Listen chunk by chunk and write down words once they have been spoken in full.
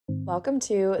Welcome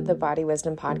to the Body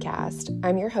Wisdom Podcast.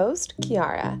 I'm your host,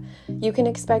 Kiara. You can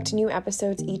expect new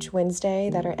episodes each Wednesday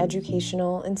that are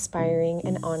educational, inspiring,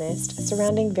 and honest,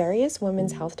 surrounding various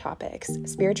women's health topics,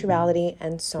 spirituality,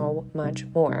 and so much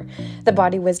more. The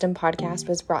Body Wisdom Podcast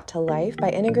was brought to life by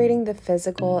integrating the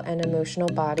physical and emotional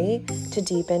body to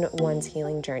deepen one's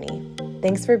healing journey.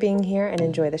 Thanks for being here and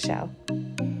enjoy the show.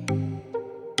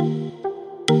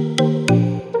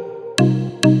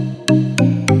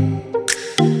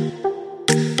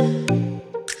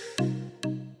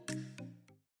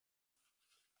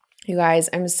 You guys,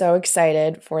 I'm so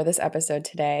excited for this episode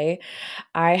today.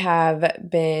 I have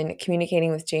been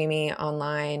communicating with Jamie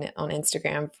online on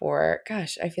Instagram for, I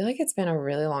feel like it's been a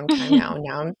really long time now.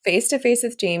 Now I'm face to face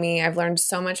with Jamie. I've learned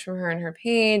so much from her and her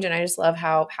page, and I just love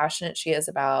how passionate she is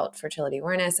about fertility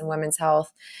awareness and women's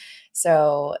health.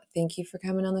 So thank you for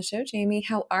coming on the show, Jamie.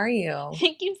 How are you?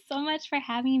 Thank you so much for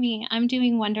having me. I'm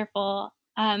doing wonderful.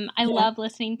 I love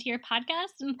listening to your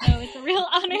podcast, and so it's a real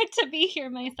honor to be here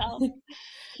myself.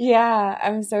 Yeah,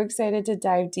 I'm so excited to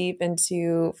dive deep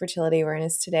into fertility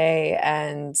awareness today,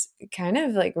 and kind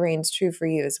of like reigns true for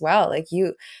you as well. Like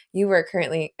you were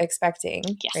currently expecting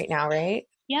right now, right?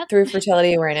 Yep. Through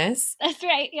fertility awareness. That's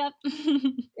right. Yep.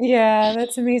 Yeah,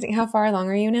 that's amazing. How far along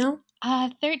are you now?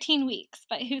 13 weeks,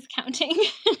 but who's counting?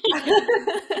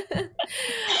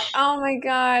 Oh my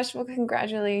gosh. Well,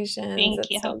 congratulations. Thank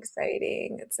you. So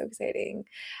exciting. It's so exciting.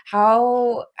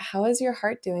 How is your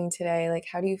heart doing today? Like,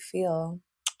 how do you feel?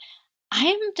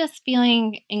 I'm just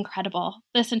feeling incredible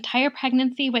this entire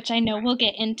pregnancy, which I know we'll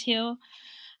get into.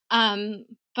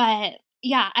 But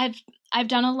yeah, I've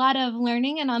done a lot of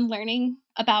learning and unlearning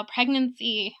about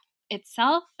pregnancy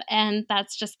itself, and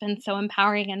that's just been so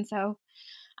empowering. And so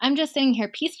I'm just sitting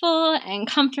here peaceful and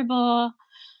comfortable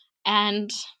and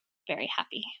very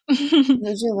happy.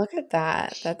 Did you look at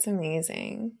that? That's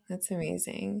amazing. That's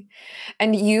amazing.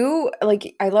 And you,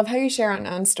 like, I love how you share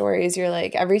on stories. You're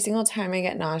like, every single time I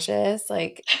get nauseous,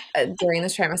 like during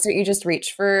this trimester, you just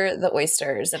reach for the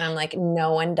oysters. And I'm like,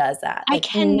 no one does that. I Like,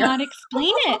 cannot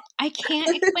explain it. I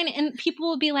can't explain it. And people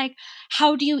will be like,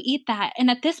 how do you eat that? And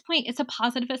at this point, it's a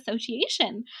positive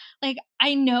association. Like,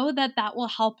 I know that will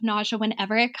help nausea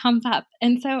whenever it comes up.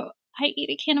 And so I eat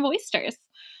a can of oysters.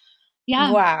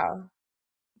 Yeah. Wow.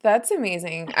 That's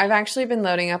amazing. I've actually been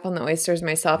loading up on the oysters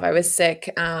myself. I was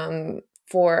sick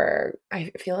for,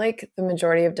 I feel like the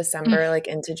majority of December, like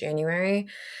into January,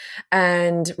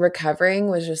 and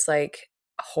recovering was just like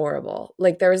horrible.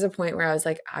 Like there was a point where I was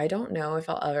like, I don't know if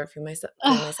I'll ever feel myself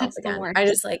again. I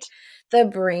just like the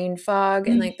brain fog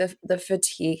and like the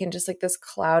fatigue and just like this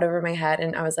cloud over my head.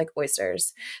 And I was like,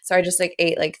 oysters. So I just like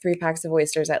ate like 3 packs of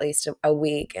oysters at least a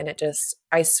week. And it just,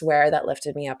 I swear that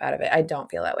lifted me up out of it. I don't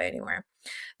feel that way anymore.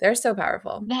 They're so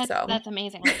powerful. That's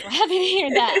amazing. I'm so happy to hear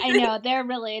that. I know they're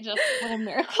really just little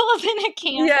miracles in a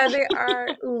can. Yeah, they are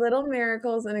little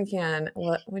miracles in a can.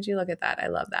 Would you look at that? I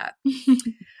love that.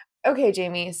 Okay,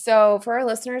 Jamie. So for our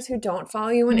listeners who don't follow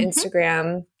you on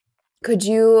Instagram, could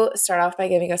you start off by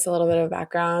giving us a little bit of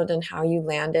background and how you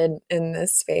landed in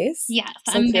this space? Yes,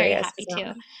 I'm very happy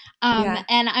to.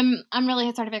 And I'm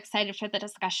really sort of excited for the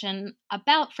discussion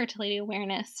about fertility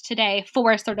awareness today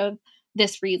for sort of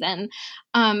this reason,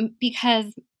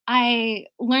 because I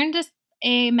learned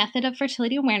a method of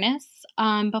fertility awareness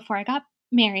before I got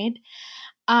married,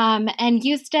 and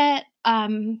used it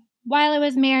while I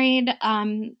was married,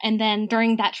 and then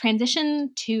during that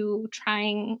transition to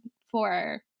trying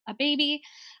for a baby,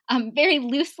 very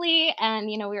loosely. And,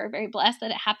 we were very blessed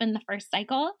that it happened the first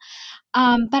cycle.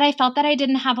 But I felt that I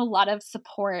didn't have a lot of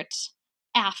support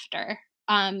after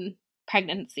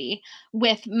pregnancy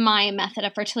with my method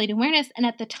of fertility awareness. And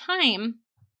at the time,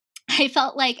 I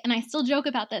felt like, and I still joke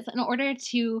about this, in order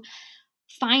to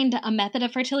find a method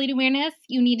of fertility awareness,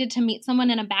 you needed to meet someone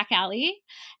in a back alley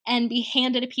and be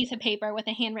handed a piece of paper with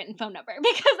a handwritten phone number,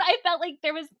 because I felt like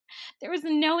there was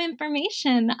no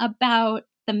information about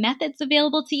the methods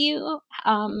available to you,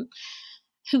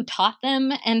 who taught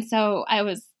them. And so I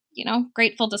was,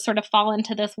 grateful to sort of fall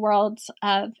into this world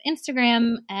of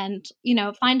Instagram and,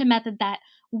 find a method that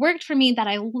worked for me, that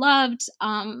I loved.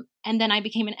 And then I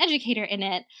became an educator in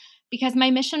it, because my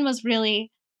mission was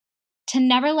really to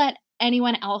never let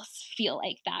anyone else feel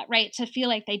like that, right? To feel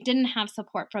like they didn't have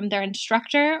support from their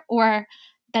instructor, or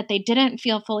that they didn't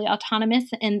feel fully autonomous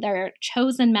in their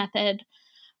chosen method.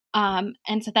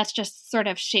 And so that's just sort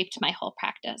of shaped my whole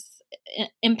practice.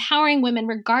 Empowering women,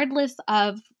 regardless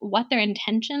of what their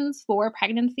intentions for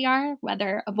pregnancy are,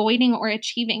 whether avoiding or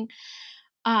achieving,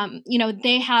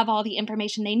 they have all the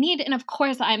information they need. And of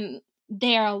course, I'm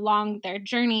there along their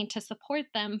journey to support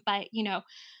them. But,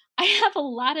 I have a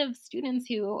lot of students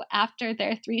who, after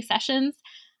their 3 sessions,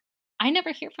 I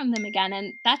never hear from them again.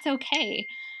 And that's okay.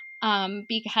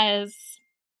 Because,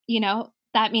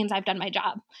 that means I've done my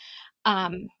job.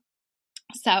 And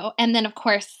then of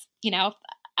course, there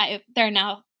are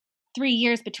now 3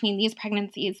 years between these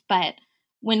pregnancies, but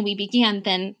when we began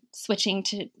then switching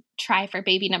to try for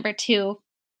baby number 2,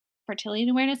 fertility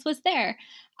awareness was there.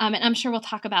 And I'm sure we'll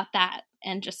talk about that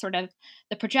and just sort of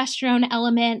the progesterone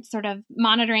element, sort of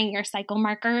monitoring your cycle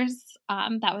markers.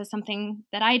 That was something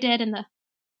that I did in the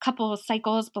couple of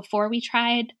cycles before we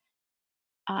tried.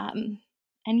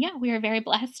 And yeah, we were very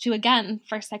blessed to, again,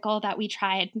 first cycle that we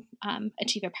tried,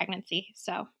 achieve a pregnancy.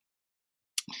 So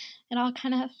it all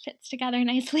kind of fits together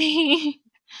nicely.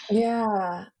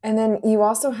 Yeah. And then you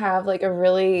also have like a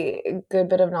really good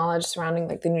bit of knowledge surrounding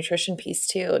like the nutrition piece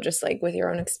too, just like with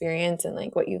your own experience and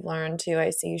like what you've learned too. I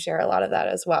see you share a lot of that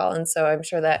as well. And so I'm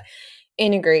sure that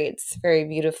integrates very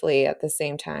beautifully at the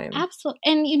same time. Absolutely.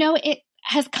 And it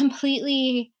has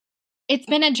completely, it's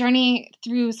been a journey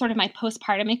through sort of my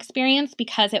postpartum experience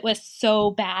because it was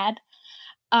so bad.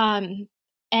 And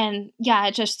yeah,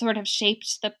 it just sort of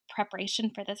shaped the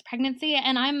preparation for this pregnancy.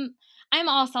 And I'm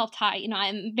all self-taught.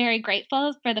 I'm very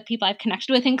grateful for the people I've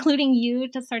connected with, including you,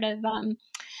 to sort of,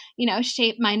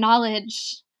 shape my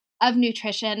knowledge of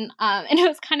nutrition. And it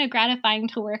was kind of gratifying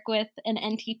to work with an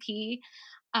NTP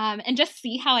and just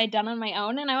see how I'd done on my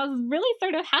own. And I was really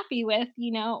sort of happy with,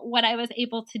 what I was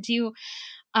able to do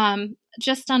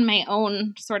just on my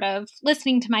own, sort of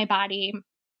listening to my body.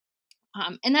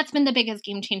 And that's been the biggest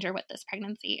game changer with this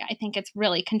pregnancy. I think it's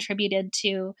really contributed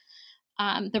to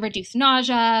the reduced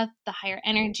nausea, the higher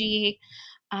energy.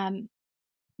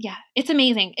 Yeah, it's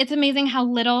amazing. It's amazing how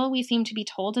little we seem to be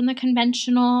told in the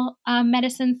conventional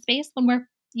medicine space when we're,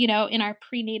 in our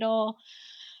prenatal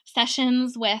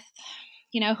sessions with,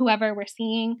 whoever we're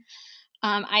seeing.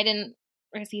 I didn't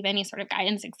receive any sort of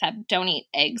guidance except don't eat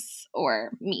eggs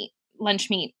or meat, lunch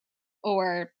meat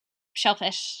or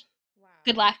shellfish. Wow.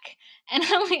 Good luck. And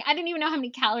I'm like, I didn't even know how many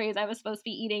calories I was supposed to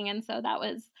be eating. And so that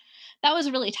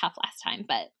was really tough last time.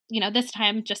 But, this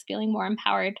time just feeling more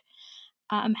empowered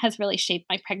has really shaped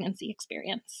my pregnancy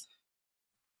experience.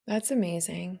 That's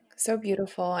amazing. So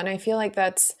beautiful. And I feel like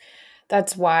that's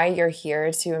why you're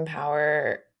here,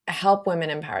 to help women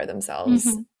empower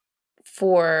themselves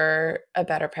for a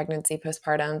better pregnancy,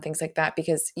 postpartum, things like that.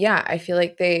 Because yeah, I feel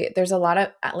like there's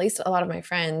at least a lot of my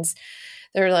friends,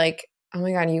 they're like, oh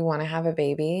my God, you want to have a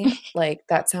baby? Like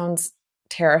that sounds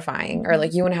terrifying. Or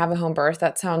like, you want to have a home birth?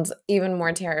 That sounds even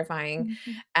more terrifying.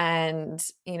 And,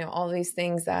 all these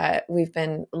things that we've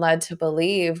been led to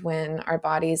believe when our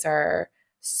bodies are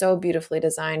so beautifully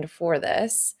designed for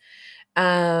this.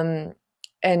 And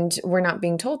we're not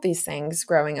being told these things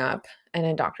growing up and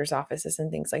in doctor's offices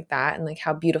and things like that, and like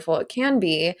how beautiful it can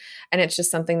be. And it's just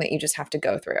something that you just have to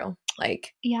go through.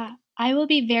 Like, yeah, I will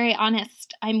be very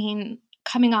honest. I mean,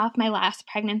 coming off my last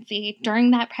pregnancy,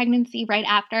 during that pregnancy, right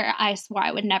after, I swore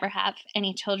I would never have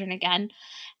any children again.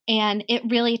 And it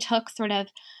really took sort of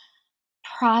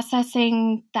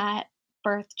processing that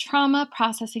birth trauma,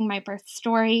 processing my birth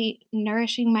story,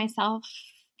 nourishing myself,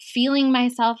 feeling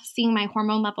myself, seeing my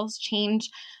hormone levels change,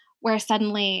 where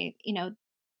suddenly,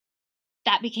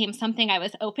 that became something I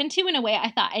was open to in a way I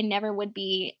thought I never would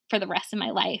be for the rest of my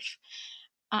life.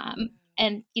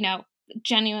 And,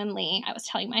 genuinely, I was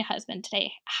telling my husband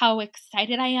today how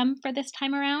excited I am for this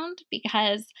time around,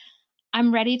 because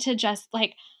I'm ready to just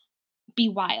like be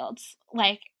wild.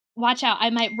 Like, watch out,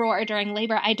 I might roar during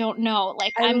labor. I don't know.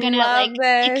 Like, I'm going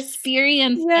to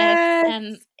experience this,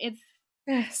 and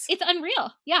it's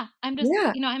unreal. Yeah. I'm just,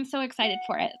 I'm so excited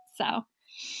for it.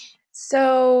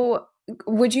 So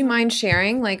would you mind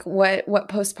sharing like what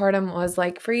postpartum was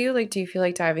like for you? Like, do you feel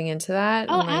like diving into that?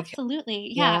 Oh,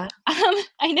 absolutely. Yeah.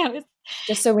 I know.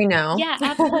 Just so we know. Yeah,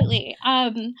 absolutely.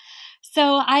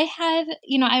 So I had,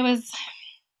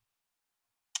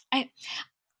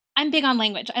 I'm big on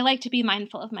language. I like to be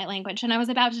mindful of my language. And I was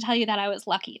about to tell you that I was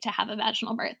lucky to have a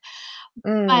vaginal birth.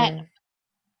 But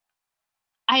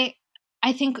I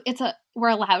think we're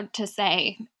allowed to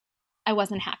say I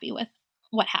wasn't happy with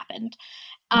what happened.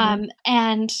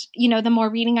 And, the more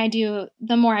reading I do,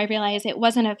 the more I realize it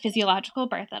wasn't a physiological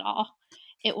birth at all.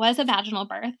 It was a vaginal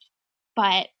birth,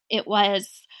 but it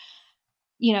was,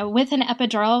 with an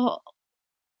epidural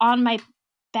on my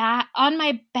back,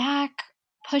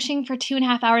 pushing for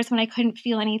 2.5 hours when I couldn't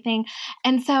feel anything.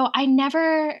 And so I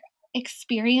never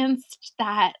experienced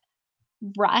that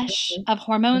rush of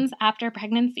hormones after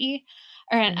pregnancy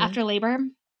or after labor.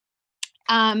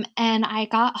 And I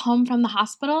got home from the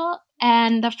hospital,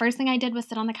 and the first thing I did was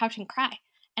sit on the couch and cry.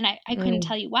 And I couldn't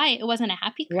tell you why. It wasn't a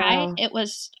happy cry. Wow. It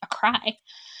was a cry.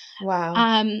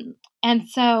 Wow. And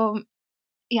so,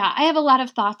 yeah, I have a lot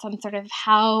of thoughts on sort of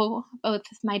how both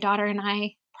my daughter and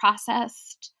I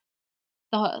processed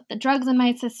the drugs in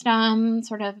my system,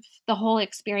 sort of the whole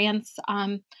experience.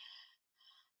 But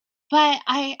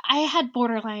I had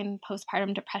borderline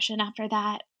postpartum depression after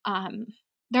that.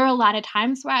 There were a lot of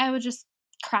times where I would just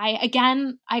cry.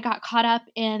 Again, I got caught up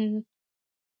in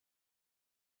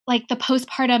like the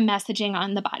postpartum messaging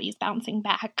on the body's bouncing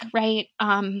back, right?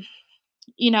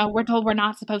 We're told we're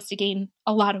not supposed to gain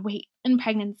a lot of weight in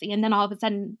pregnancy. And then all of a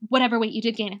sudden, whatever weight you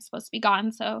did gain is supposed to be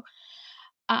gone. So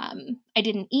I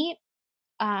didn't eat.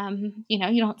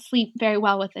 You don't sleep very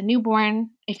well with a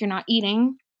newborn if you're not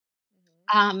eating.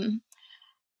 And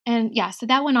yeah, so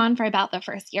that went on for about the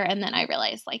first year. And then I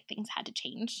realized like things had to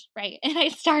change, right? And I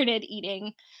started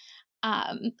eating,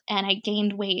 and I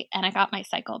gained weight and I got my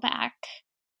cycle back.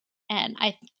 And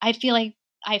I feel like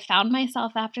I found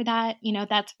myself after that.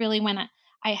 That's really when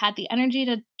I had the energy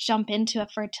to jump into a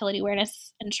fertility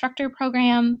awareness instructor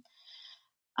program.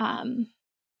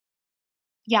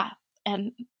 Yeah.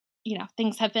 And,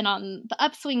 things have been on the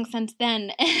upswing since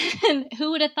then. And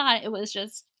who would have thought it was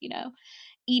just,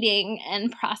 eating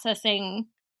and processing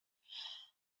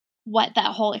what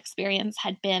that whole experience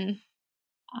had been,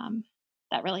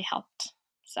 that really helped.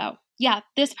 So yeah,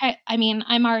 this part,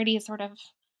 I'm already sort of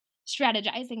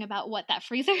strategizing about what that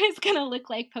freezer is going to look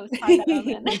like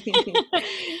postpartum.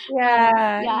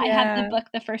 I had the book,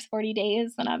 The First 40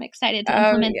 Days, and I'm excited to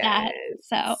implement that.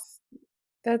 So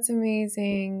that's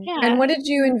amazing. Yeah. And what did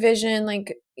you envision,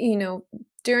 like,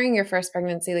 during your first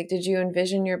pregnancy? Like, did you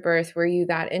envision your birth? Were you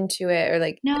that into it, or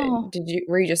like, no?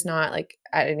 Were you just not like?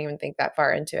 I didn't even think that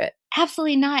far into it.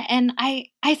 Absolutely not. And I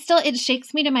still, it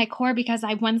shakes me to my core because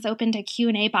I once opened a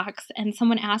Q&A box and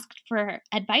someone asked for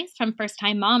advice from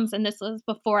first-time moms. And this was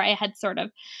before I had sort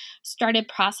of started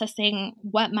processing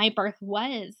what my birth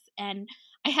was. And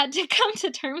I had to come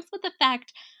to terms with the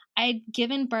fact I'd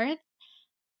given birth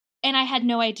and I had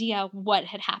no idea what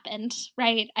had happened,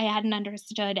 right? I hadn't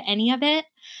understood any of it.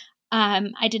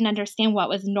 I didn't understand what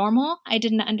was normal. I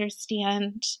didn't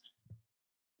understand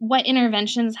what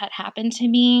interventions had happened to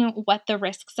me, what the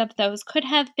risks of those could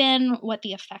have been, what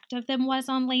the effect of them was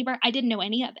on labor. I didn't know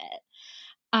any of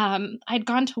it. I'd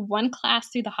gone to one class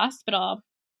through the hospital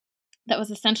that was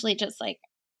essentially just like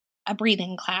a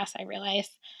breathing class, I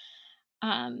realized,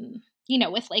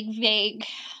 with like vague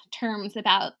terms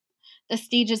about the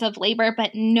stages of labor,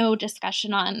 but no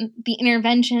discussion on the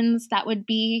interventions that would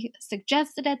be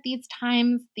suggested at these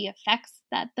times, the effects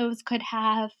that those could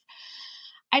have.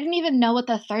 I didn't even know what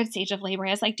the third stage of labor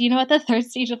is. Like, do you know what the third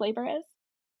stage of labor is?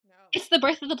 No. It's the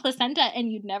birth of the placenta,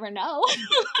 and you'd never know.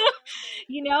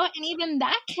 And even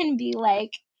that can be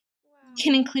like,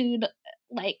 can include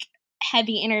like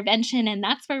heavy intervention, and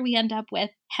that's where we end up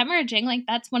with hemorrhaging. Like,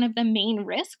 that's one of the main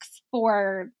risks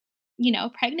for,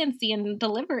 pregnancy and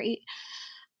delivery.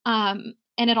 And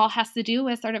it all has to do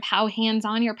with sort of how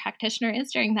hands-on your practitioner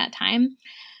is during that time.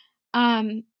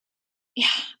 I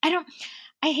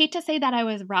hate to say that I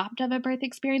was robbed of a birth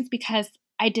experience because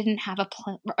I didn't have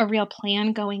a real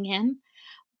plan going in,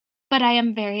 but I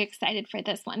am very excited for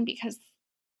this one because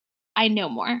I know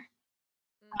more.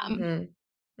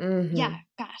 Yeah,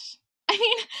 gosh.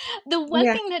 The one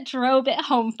thing that drove it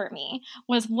home for me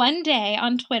was one day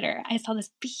on Twitter, I saw this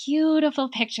beautiful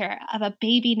picture of a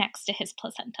baby next to his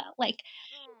placenta.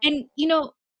 And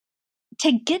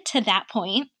to get to that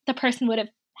point, the person would have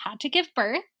had to give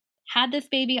birth, had this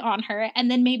baby on her, and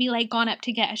then maybe like gone up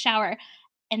to get a shower,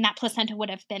 and that placenta would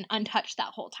have been untouched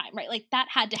that whole time, right? Like that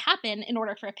had to happen in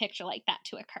order for a picture like that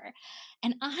to occur.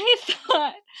 And I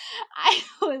thought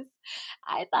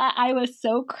I was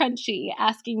so crunchy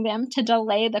asking them to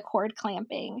delay the cord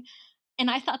clamping. And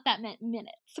I thought that meant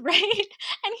minutes, right?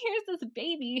 And here's this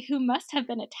baby who must have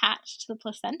been attached to the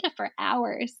placenta for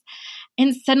hours.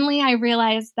 And suddenly I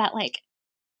realized that like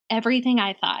everything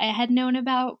I thought I had known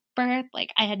about birth,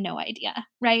 like I had no idea,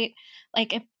 right?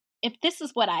 Like if this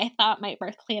is what I thought my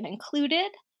birth plan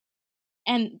included,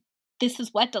 and this is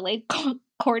what delayed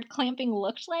cord clamping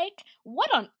looked like,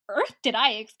 what on earth did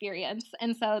I experience?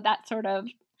 And so that sort of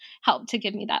helped to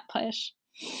give me that push.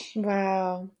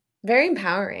 Wow. Very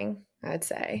empowering, I'd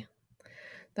say.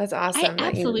 That's awesome.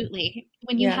 Absolutely.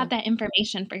 When you have that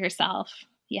information for yourself.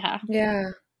 Yeah.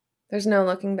 Yeah. There's no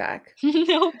looking back.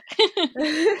 Nope.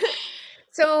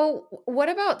 So what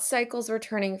about cycles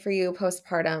returning for you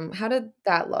postpartum? How did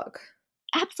that look?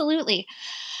 Absolutely.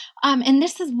 And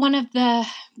this is one of the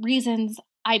reasons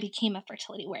I became a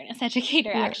fertility awareness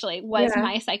educator, actually, was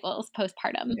my cycles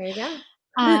postpartum. There you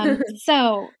go.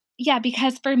 So Yeah,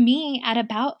 because for me, at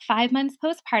about 5 months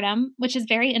postpartum, which is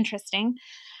very interesting,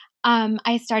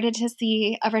 I started to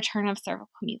see a return of cervical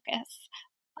mucus.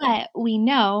 But we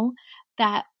know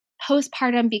that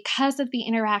postpartum, because of the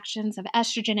interactions of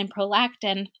estrogen and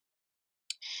prolactin,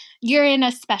 you're in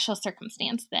a special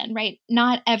circumstance then, right?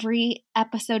 Not every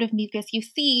episode of mucus you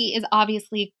see is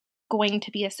obviously going to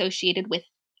be associated with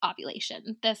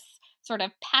ovulation. This sort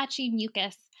of patchy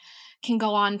mucus can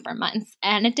go on for months,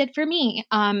 and it did for me.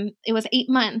 It was 8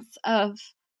 months of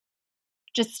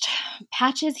just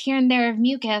patches here and there of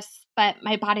mucus, but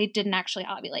my body didn't actually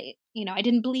ovulate. I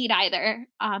didn't bleed either,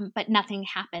 but nothing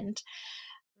happened.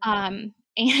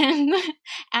 And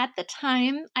at the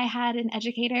time, I had an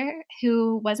educator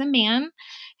who was a man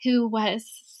who was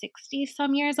 60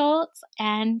 some years old.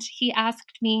 And he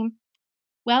asked me,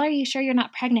 well, are you sure you're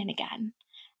not pregnant again?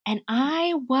 And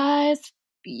I was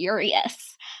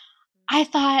furious. I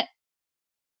thought,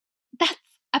 that's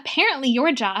apparently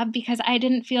your job, because I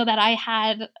didn't feel that I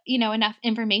had, enough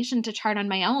information to chart on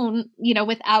my own,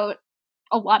 without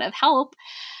a lot of help.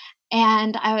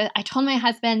 And I told my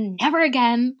husband, never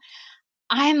again.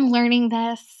 I'm learning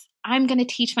this. I'm going to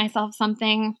teach myself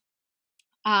something.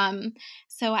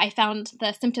 So I found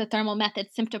the symptothermal method,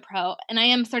 SymptoPro, and I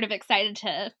am sort of excited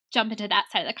to jump into that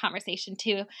side of the conversation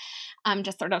too.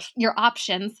 Just sort of your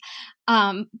options.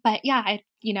 But yeah,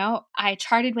 I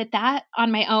charted with that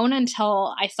on my own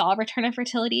until I saw a return of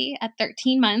fertility at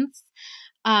 13 months.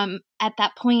 At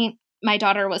that point, my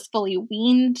daughter was fully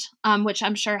weaned, which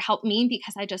I'm sure helped me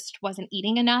because I just wasn't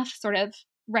eating enough sort of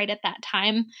right at that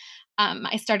time.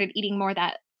 I started eating more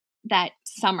that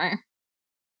summer.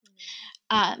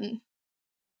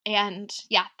 And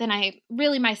yeah, then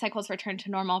my cycles returned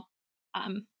to normal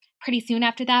pretty soon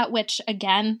after that, which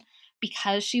again,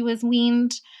 because she was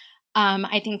weaned,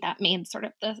 I think that made sort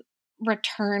of the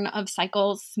return of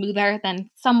cycles smoother than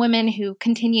some women who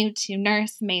continue to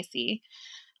nurse may see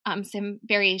some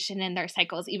variation in their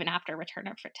cycles even after return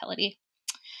of fertility.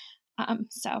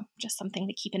 So just something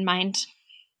to keep in mind.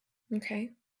 Okay.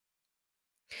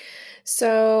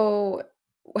 So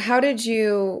how did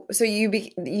you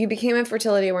became a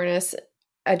fertility awareness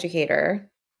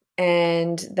educator,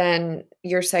 and then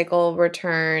your cycle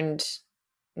returned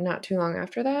not too long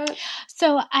after that?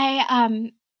 So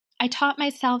I taught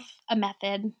myself a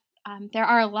method. There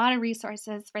are a lot of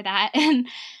resources for that. And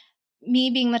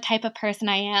me being the type of person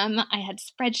I am, I had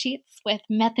spreadsheets with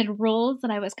method rules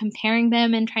and I was comparing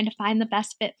them and trying to find the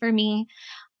best fit for me.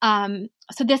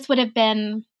 So this would have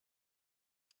been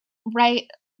right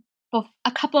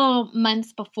a couple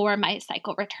months before my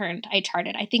cycle returned. I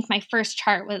charted. I think my first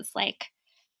chart was like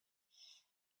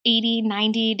 80,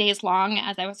 90 days long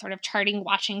as I was sort of charting,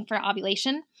 watching for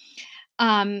ovulation.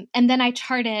 And then I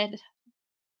charted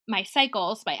my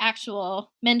cycles, my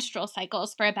actual menstrual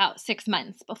cycles, for about 6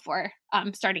 months before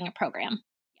starting a program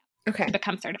to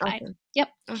become certified. Awesome. Yep.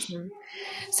 Awesome.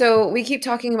 So we keep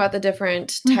talking about the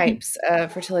different types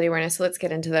of fertility awareness. So let's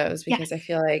get into those, because I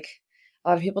feel like a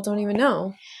lot of people don't even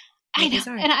know. I know.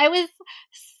 And I was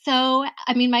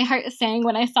my heart is saying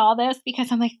when I saw this,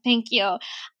 because I'm like, thank you.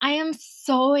 I am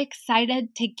so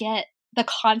excited to get the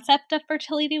concept of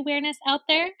fertility awareness out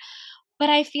there. But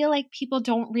I feel like people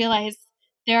don't realize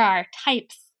there are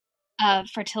types of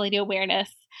fertility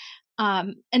awareness,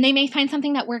 and they may find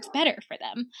something that works better for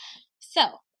them. So,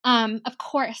 of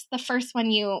course, the first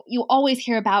one you always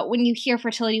hear about when you hear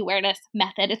fertility awareness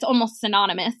method, it's almost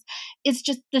synonymous. It's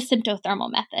just the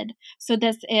symptothermal method. So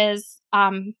this is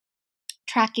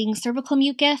tracking cervical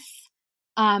mucus,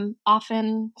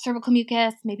 often cervical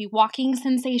mucus, maybe walking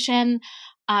sensation,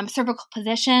 cervical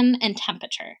position, and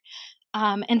temperature.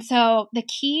 And so the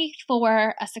key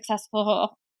for a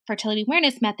successful fertility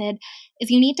awareness method is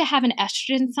you need to have an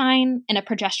estrogen sign and a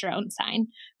progesterone sign,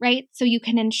 right? So you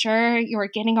can ensure you're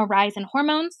getting a rise in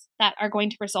hormones that are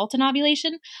going to result in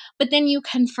ovulation, but then you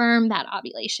confirm that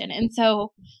ovulation. And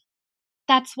so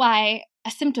that's why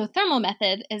a symptothermal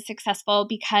method is successful,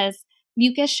 because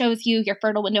mucus shows you your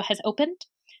fertile window has opened.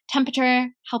 Temperature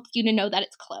helps you to know that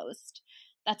it's closed.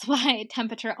 That's why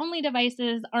temperature-only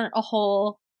devices aren't a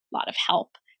whole lot of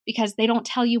help, because they don't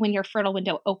tell you when your fertile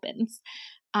window opens.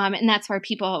 And that's where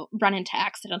people run into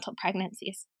accidental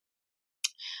pregnancies.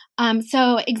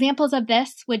 So examples of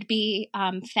this would be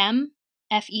FEMM,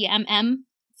 FEMM.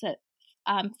 It's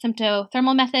a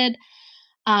symptothermal method.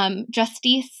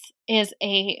 Justice is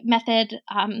a method.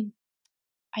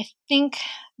 I think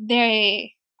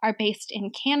they are based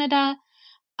in Canada.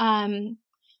 And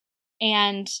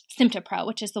SymptoPro,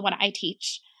 which is the one I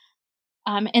teach.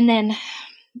 And then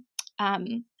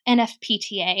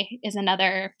NFPTA is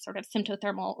another sort of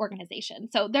symptothermal organization.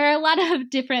 So there are a lot of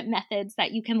different methods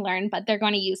that you can learn, but they're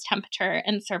going to use temperature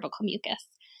and cervical mucus.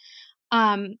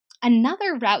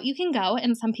 Another route you can go,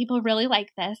 and some people really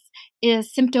like this,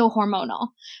 is symptohormonal.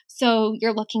 So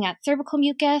you're looking at cervical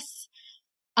mucus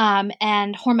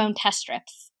and hormone test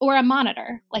strips, or a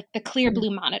monitor, like the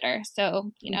Clearblue monitor.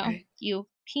 So, you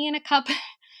pee in a cup,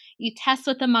 you test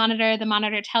with the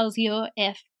monitor tells you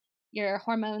if your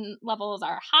hormone levels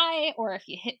are high or if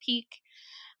you hit peak.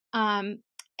 And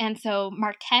so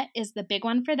Marquette is the big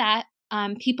one for that.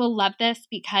 People love this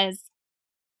because,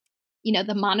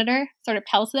 the monitor sort of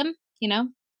tells them,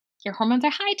 your hormones are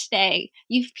high today,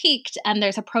 you've peaked, and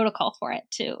there's a protocol for it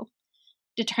to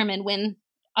determine when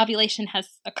ovulation has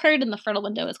occurred and the fertile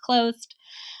window is closed.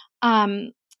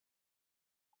 Fem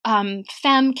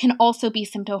can also be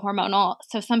symptohormonal.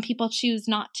 So some people choose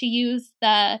not to use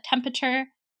the temperature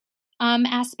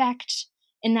aspect.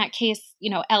 In that case,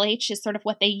 LH is sort of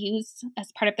what they use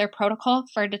as part of their protocol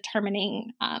for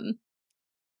determining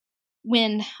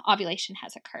when ovulation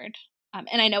has occurred.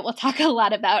 And I know we'll talk a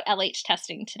lot about LH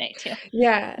testing today too.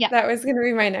 Yeah, that was going to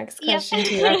be my next question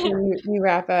too after you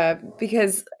wrap up.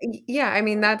 Because,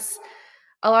 that's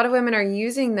a lot of women are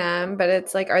using them, but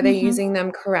it's like, are they using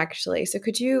them correctly? So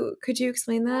could you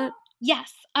explain that?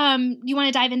 Yes. You want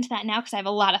to dive into that now? Because I have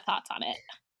a lot of thoughts on it.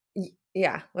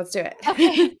 Yeah, let's do it.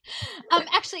 Okay.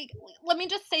 Actually, let me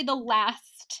just say the last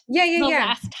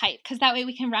last type, because that way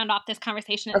we can round off this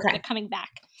conversation instead of coming back.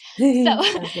 So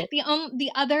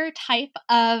the other type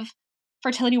of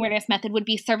fertility awareness method would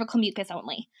be cervical mucus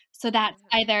only. So that's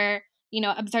either,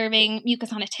 observing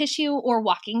mucus on a tissue or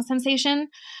walking sensation.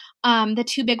 The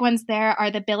two big ones there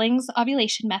are the Billings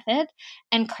ovulation method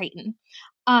and Creighton.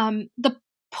 The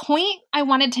point I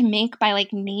wanted to make by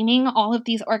naming all of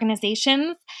these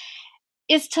organizations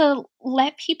is to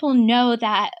let people know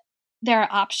that there are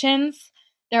options,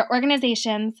 there are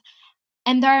organizations,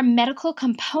 and there are medical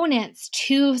components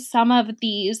to some of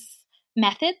these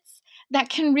methods that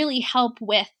can really help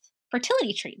with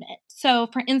fertility treatment. So,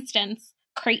 for instance,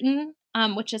 Creighton,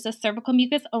 which is a cervical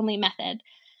mucus only method,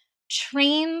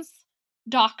 trains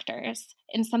doctors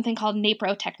in something called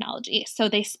NAPRO technology. So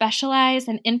they specialize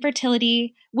in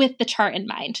infertility with the chart in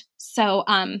mind. So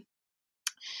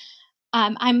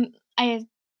I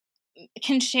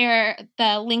can share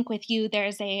the link with you.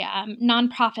 There's a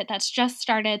nonprofit that's just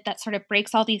started that sort of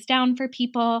breaks all these down for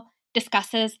people,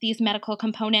 discusses these medical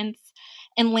components,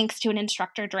 and links to an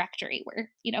instructor directory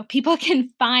where, people can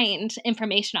find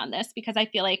information on this, because I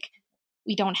feel like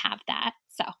we don't have that.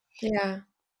 So yeah.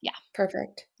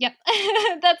 Perfect. Yep.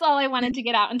 That's all I wanted to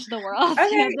get out into the world.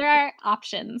 Okay. There are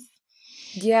options.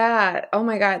 Yeah. Oh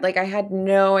my God. I had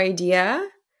no idea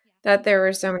that there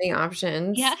were so many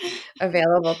options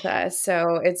available to us.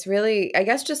 So it's really, I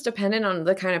guess, just dependent on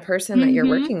the kind of person that you're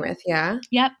working with. Yeah.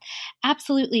 Yep.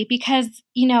 Absolutely. Because,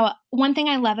 one thing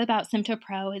I love about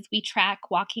SymptoPro is we track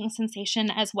walking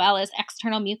sensation as well as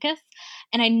external mucus.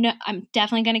 And I know I'm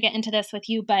definitely going to get into this with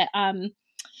you, but,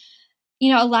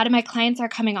 a lot of my clients are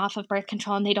coming off of birth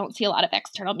control and they don't see a lot of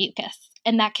external mucus.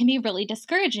 And that can be really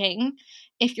discouraging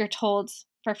if you're told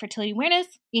for fertility awareness,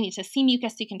 you need to see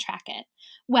mucus so you can track it.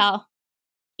 Well,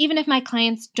 even if my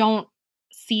clients don't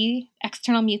see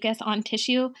external mucus on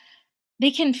tissue, they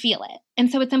can feel it.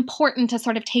 And so it's important to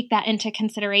sort of take that into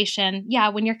consideration,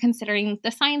 when you're considering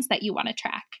the signs that you want to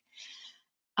track.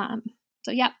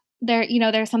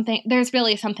 There's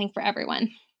really something for everyone.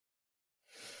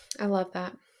 I love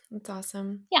that. That's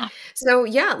awesome. Yeah. So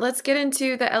let's get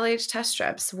into the LH test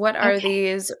strips. What are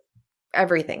these?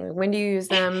 Everything. When do you use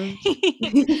them?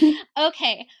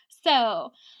 Okay.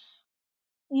 So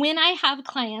when I have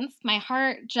clients, my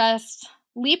heart just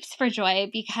leaps for joy,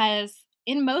 because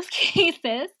in most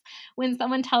cases, when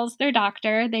someone tells their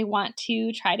doctor they want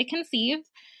to try to conceive,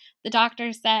 the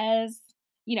doctor says,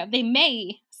 they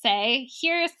may say,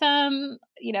 here's some,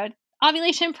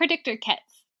 ovulation predictor kits.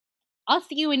 I'll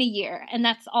see you in a year. And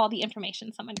that's all the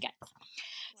information someone gets.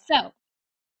 So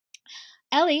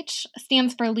LH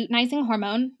stands for luteinizing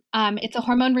hormone. It's a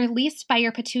hormone released by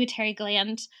your pituitary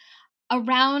gland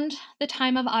around the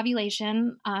time of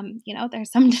ovulation.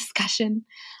 There's some discussion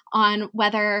on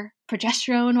whether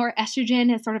progesterone or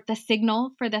estrogen is sort of the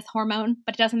signal for this hormone,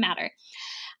 but it doesn't matter.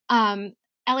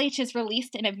 LH is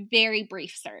released in a very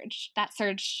brief surge. That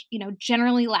surge,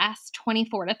 generally lasts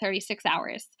 24 to 36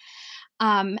 hours.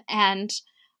 And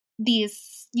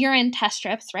these urine test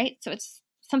strips, right? So it's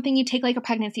something you take like a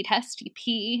pregnancy test. You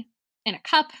pee in a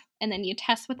cup and then you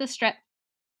test with a strip.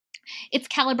 It's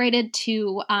calibrated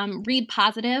to read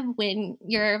positive when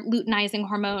your luteinizing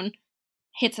hormone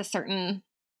hits a certain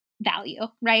value,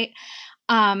 right?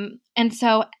 And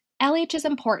so LH is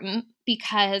important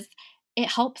because it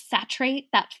helps saturate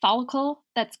that follicle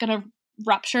that's going to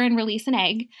rupture and release an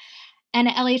egg. And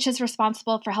LH is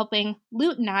responsible for helping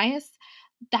luteinize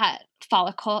that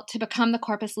follicle to become the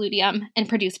corpus luteum and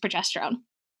produce progesterone.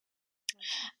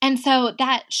 And so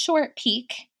that short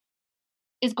peak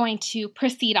is going to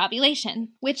precede ovulation,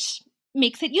 which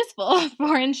makes it useful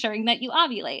for ensuring that you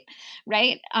ovulate,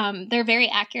 right? They're very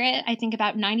accurate. I think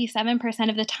about 97%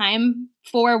 of the time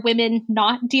for women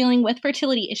not dealing with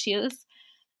fertility issues,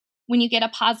 when you get a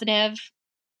positive,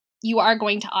 you are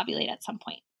going to ovulate at some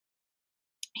point.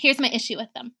 Here's my issue with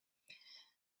them.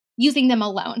 Using them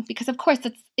alone, because of course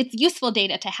it's useful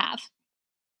data to have.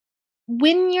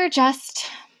 When you're just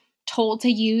told to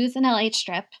use an LH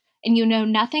strip and you know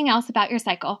nothing else about your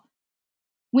cycle,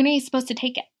 when are you supposed to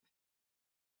take it?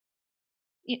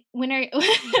 When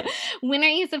are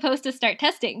you supposed to start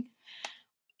testing?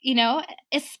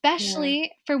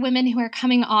 Especially for women who are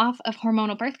coming off of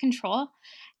hormonal birth control,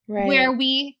 right, where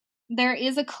there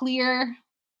is a clear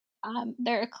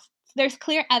there's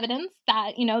clear evidence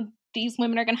that these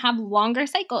women are going to have longer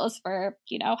cycles for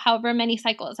however many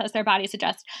cycles as their bodies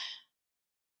adjust.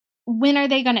 When are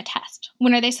they going to test?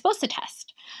 When are they supposed to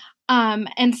test?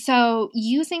 And so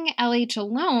using LH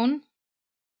alone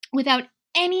without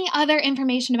any other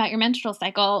information about your menstrual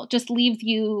cycle just leaves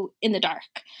you in the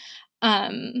dark.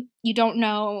 You don't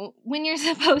know when you're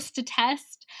supposed to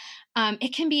test.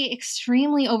 It can be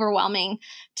extremely overwhelming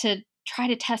to try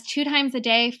to test 2 times a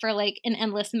day for like an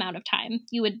endless amount of time.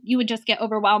 You would just get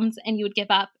overwhelmed and you would give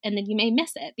up, and then you may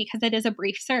miss it because it is a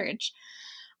brief surge.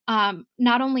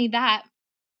 Not only that,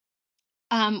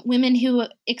 women who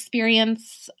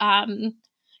experience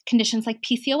conditions like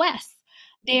PCOS,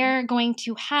 they're going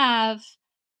to have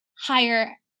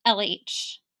higher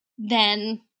LH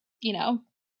than,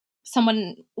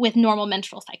 someone with normal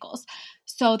menstrual cycles.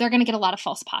 So they're going to get a lot of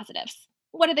false positives.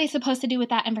 What are they supposed to do with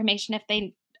that information if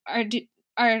they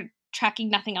are tracking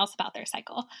nothing else about their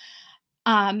cycle?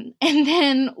 And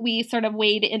then we sort of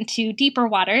wade into deeper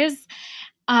waters.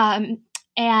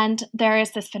 And there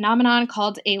is this phenomenon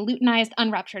called a luteinized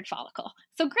unruptured follicle.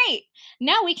 So great.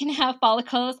 Now we can have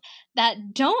follicles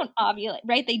that don't ovulate,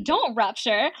 right? They don't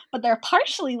rupture, but they're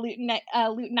partially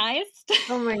luteinized.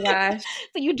 Oh my gosh.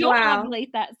 So you don't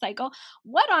ovulate that cycle.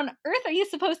 What on earth are you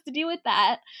supposed to do with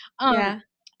that? And,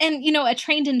 a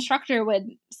trained instructor would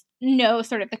know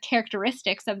sort of the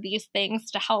characteristics of these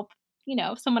things to help,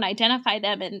 someone identify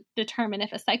them and determine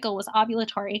if a cycle was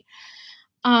ovulatory.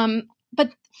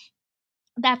 But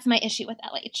that's my issue with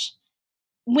LH.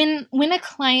 When a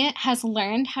client has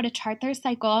learned how to chart their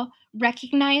cycle,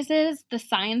 recognizes the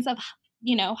signs of,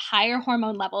 higher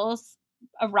hormone levels,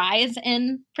 a rise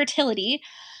in fertility,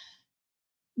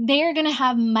 they're going to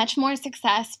have much more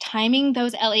success timing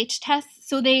those LH tests.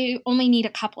 So they only need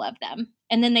a couple of them,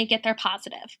 and then they get their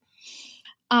positive.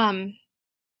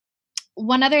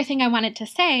 One other thing I wanted to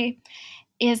say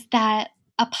is that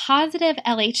a positive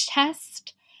LH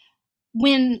test,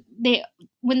 when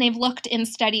they've looked in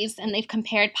studies and they've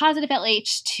compared positive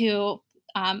LH to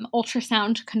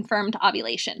ultrasound confirmed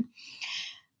ovulation,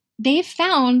 they've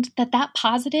found that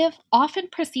positive often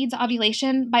precedes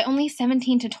ovulation by only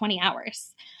 17 to 20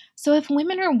 hours. So if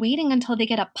women are waiting until they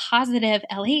get a positive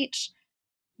LH,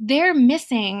 they're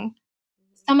missing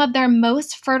some of their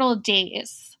most fertile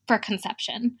days for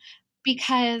conception,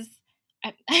 because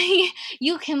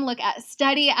you can look at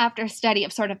study after study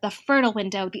of sort of the fertile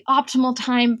window, the optimal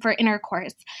time for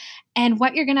intercourse. And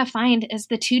what you're going to find is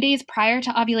the 2 days prior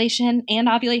to ovulation and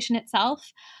ovulation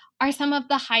itself are some of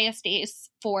the highest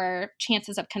days for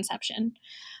chances of conception.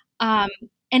 And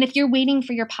if you're waiting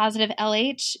for your positive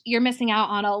LH, you're missing out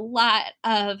on a lot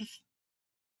of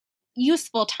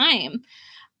useful time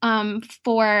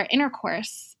for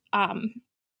intercourse.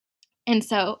 And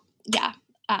so,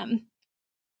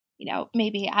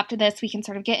 maybe after this, we can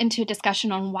sort of get into a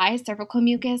discussion on why cervical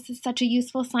mucus is such a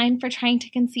useful sign for trying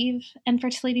to conceive and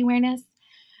fertility awareness.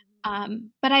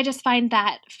 But I just find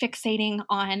that fixating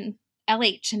on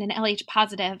LH and an LH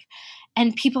positive,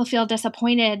 and people feel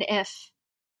disappointed if,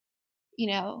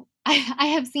 I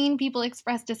have seen people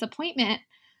express disappointment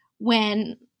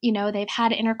when, they've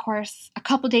had intercourse a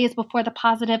couple days before the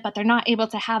positive, but they're not able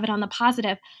to have it on the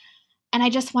positive. And I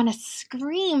just want to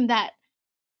scream that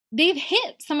they've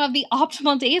hit some of the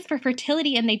optimal days for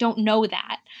fertility and they don't know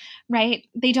that, right?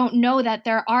 They don't know that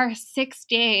there are 6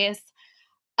 days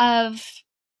of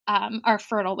our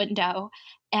fertile window,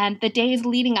 and the days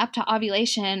leading up to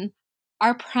ovulation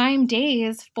are prime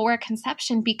days for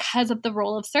conception because of the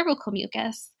role of cervical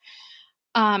mucus.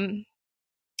 And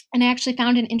I actually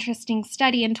found an interesting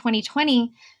study in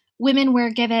 2020. Women were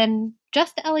given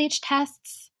just the LH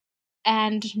tests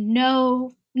and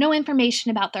no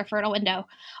information about their fertile window,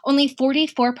 only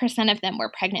 44% of them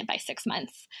were pregnant by 6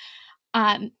 months.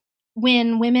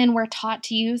 When women were taught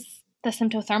to use the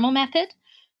symptothermal method,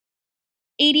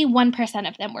 81%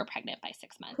 of them were pregnant by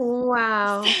 6 months.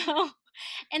 Wow. So,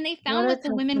 and they found that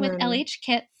the women with LH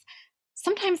kits,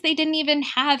 sometimes they didn't even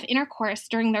have intercourse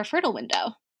during their fertile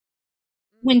window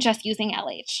when just using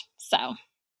LH. So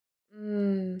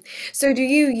do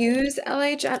you use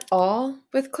LH at all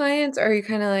with clients, or are you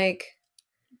kind of like...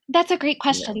 That's a great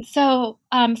question. No. So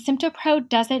SymptoPro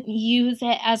doesn't use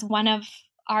it as one of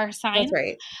our signs. That's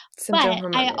right.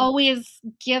 But I always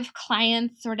give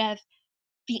clients sort of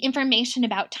the information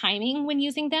about timing when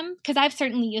using them, because I've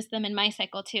certainly used them in my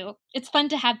cycle too. It's fun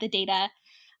to have the data.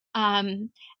 And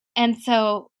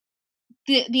so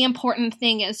the important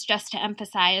thing is just to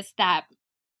emphasize that,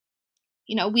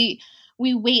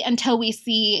 we wait until we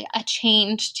see a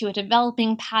change to a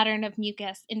developing pattern of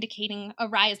mucus indicating a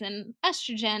rise in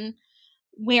estrogen,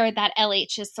 where that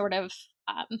LH is sort of,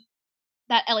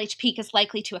 that LH peak is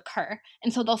likely to occur.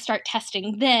 And so they'll start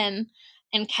testing then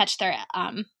and catch their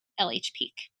LH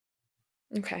peak.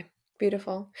 Okay,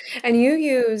 beautiful. And you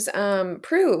use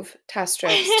Proov test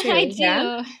strips too. I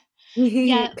do.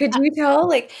 Yeah. Could you tell,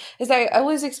 because I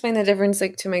always explain the difference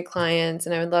to my clients,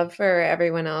 and I would love for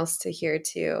everyone else to hear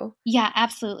too. Yeah,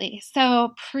 absolutely.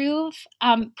 So Proov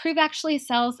actually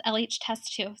sells LH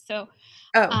tests too. So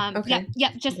okay.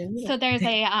 Yep. Just so there's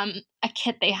a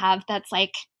kit they have that's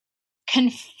like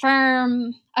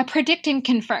predict and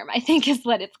confirm, I think is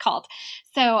what it's called.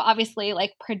 So obviously,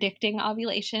 like, predicting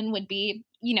ovulation would be,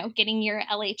 getting your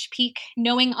LH peak,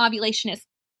 knowing ovulation is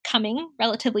coming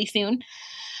relatively soon.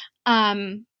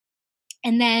 And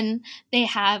then they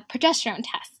have progesterone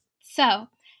tests. So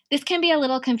this can be a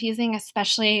little confusing,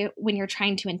 especially when you're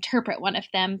trying to interpret one of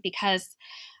them, because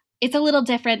it's a little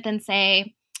different than,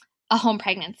 say, a home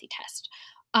pregnancy test.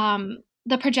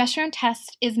 The progesterone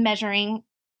test is measuring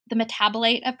the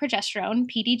metabolite of progesterone,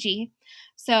 PDG.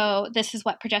 So this is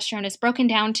what progesterone is broken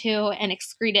down to and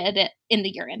excreted in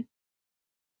the urine.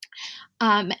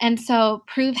 And so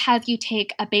Proov has you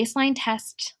take a baseline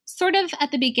test sort of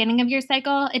at the beginning of your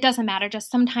cycle. It doesn't matter, just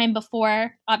sometime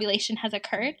before ovulation has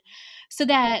occurred, so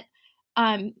that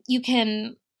you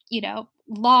can,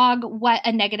 log what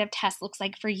a negative test looks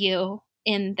like for you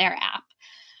in their app.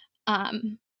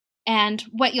 And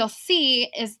what you'll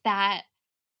see is that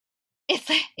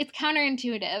it's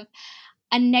counterintuitive.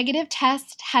 A negative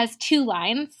test has 2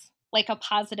 lines, like a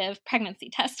positive pregnancy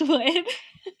test would.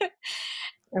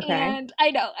 Okay. And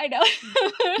I know.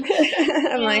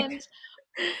 I'm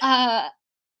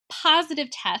positive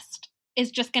test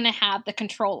is just going to have the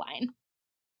control line.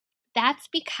 That's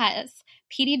because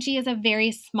PDG is a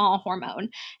very small hormone.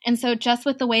 And so just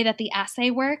with the way that the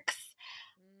assay works,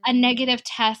 a negative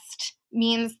test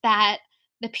means that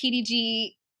the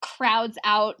PDG crowds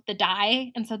out the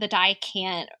dye, and so the dye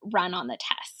can't run on the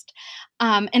test.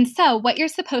 And so what you're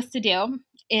supposed to do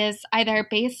is, either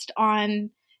based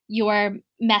on your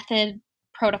method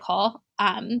protocol,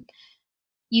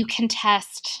 you can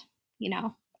test,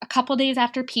 a couple days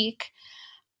after peak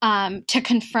to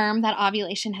confirm that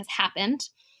ovulation has happened.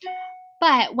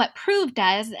 But what Proov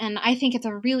does, and I think it's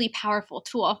a really powerful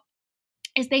tool,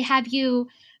 is they have you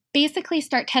basically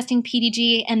start testing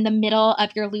PDG in the middle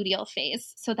of your luteal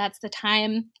phase. So that's the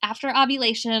time after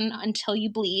ovulation until you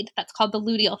bleed. That's called the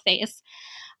luteal phase.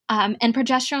 And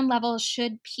progesterone levels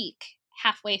should peak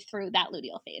halfway through that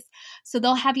luteal phase. So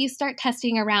they'll have you start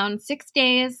testing around 6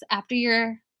 days after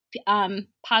your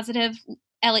positive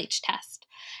LH test,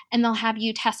 and they'll have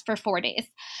you test for 4 days.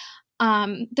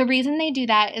 The reason they do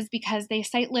that is because they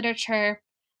cite literature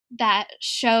that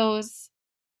shows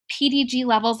PDG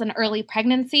levels in early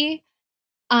pregnancy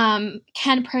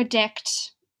can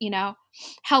predict,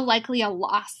 how likely a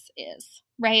loss is,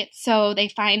 right? So they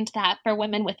find that for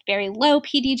women with very low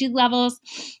PDG levels,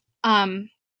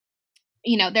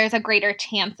 there's a greater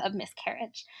chance of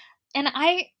miscarriage. And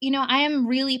I am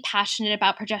really passionate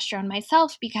about progesterone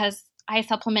myself because I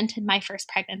supplemented my first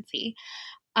pregnancy.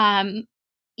 I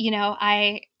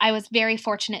was very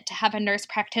fortunate to have a nurse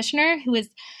practitioner who is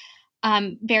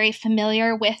very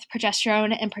familiar with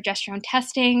progesterone and progesterone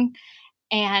testing.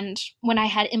 And when I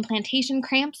had implantation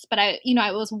cramps, but I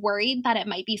was worried that it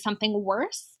might be something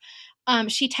worse,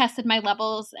 she tested my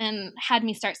levels and had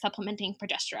me start supplementing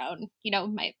progesterone.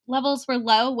 My levels were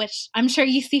low, which I'm sure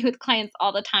you see with clients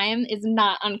all the time, is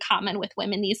not uncommon with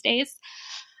women these days.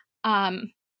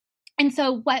 And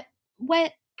so what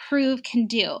Proov can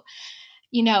do,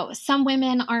 some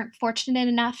women aren't fortunate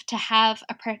enough to have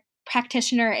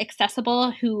practitioner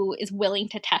accessible who is willing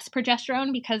to test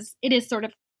progesterone, because it is sort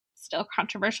of still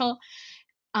controversial.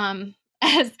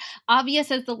 As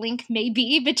obvious as the link may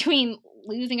be between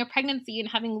losing a pregnancy and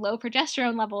having low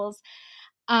progesterone levels,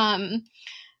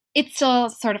 it's still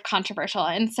sort of controversial.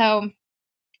 And so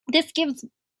this gives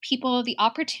people the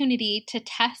opportunity to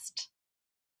test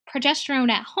progesterone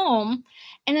at home,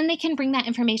 and then they can bring that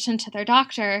information to their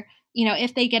doctor.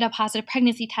 If they get a positive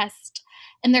pregnancy test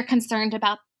and they're concerned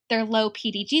about their low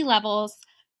PDG levels,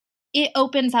 it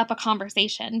opens up a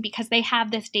conversation because they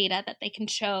have this data that they can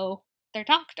show their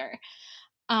doctor.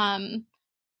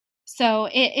 So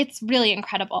it's really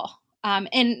incredible.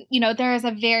 And there is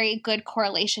a very good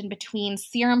correlation between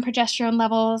serum progesterone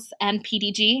levels and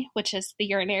PDG, which is the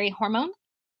urinary hormone.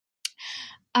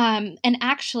 And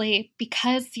actually,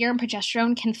 because serum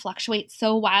progesterone can fluctuate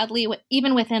so wildly,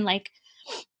 even within like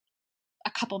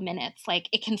a couple minutes, like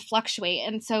it can fluctuate.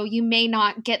 And so you may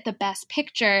not get the best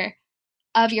picture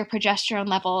of your progesterone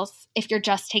levels if you're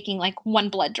just taking like one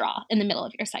blood draw in the middle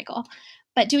of your cycle.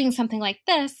 But doing something like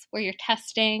this, where you're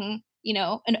testing,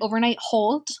 an overnight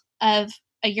hold of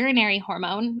a urinary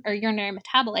hormone or urinary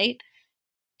metabolite,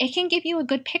 it can give you a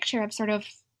good picture of sort of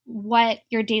what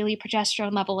your daily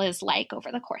progesterone level is like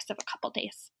over the course of a couple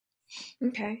days.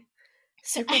 Okay.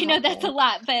 Super I know helpful. That's a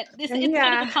lot, but it's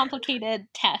kind of a complicated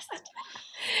test.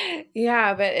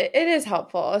 Yeah, but it is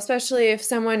helpful, especially if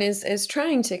someone is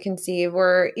trying to conceive,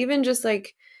 or even just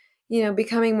like,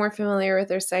 becoming more familiar with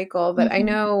their cycle. But I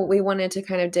know we wanted to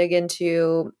kind of dig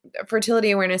into fertility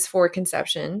awareness for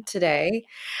conception today.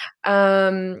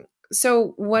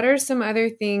 So what are some other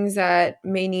things that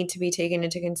may need to be taken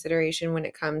into consideration when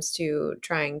it comes to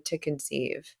trying to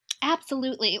conceive?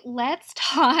 Absolutely. Let's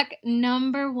talk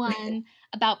number one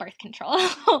about birth control.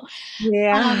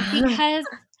 Yeah. Because,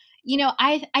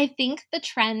 I think the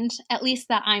trend, at least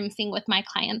that I'm seeing with my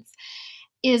clients,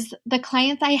 is the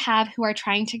clients I have who are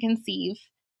trying to conceive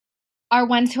are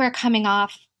ones who are coming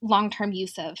off long-term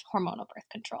use of hormonal birth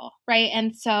control, right?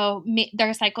 And so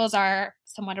their cycles are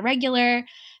somewhat irregular.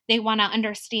 They want to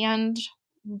understand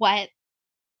what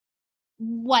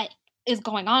is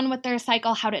going on with their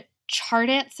cycle, how to chart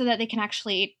it so that they can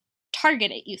actually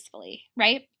target it usefully,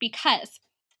 right? Because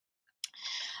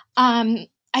I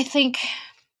think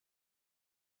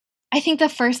the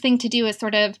first thing to do is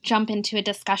sort of jump into a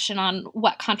discussion on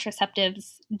what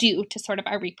contraceptives do to sort of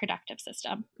our reproductive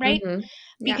system, right? Mm-hmm.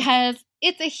 Yeah. Because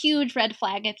it's a huge red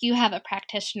flag if you have a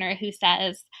practitioner who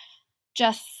says,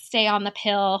 just stay on the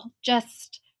pill,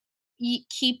 just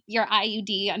keep your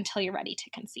IUD until you're ready to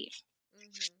conceive.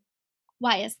 Mm-hmm.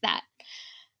 Why is that?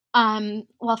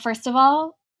 Well, first of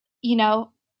all,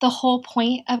 the whole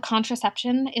point of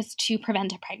contraception is to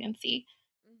prevent a pregnancy.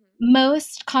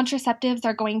 Most contraceptives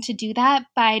are going to do that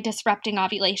by disrupting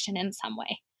ovulation in some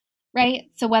way, right?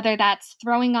 So whether that's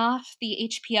throwing off the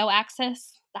HPO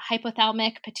axis, the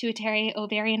hypothalamic pituitary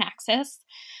ovarian axis,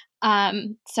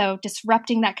 so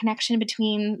disrupting that connection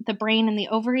between the brain and the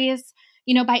ovaries,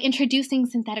 by introducing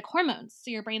synthetic hormones. So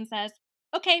your brain says,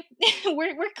 okay,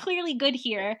 we're clearly good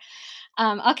here.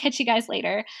 I'll catch you guys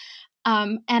later.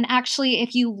 And actually,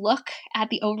 if you look at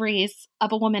the ovaries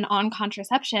of a woman on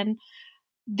contraception,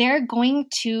 they're going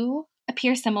to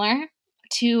appear similar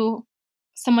to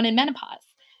someone in menopause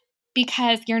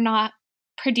because you're not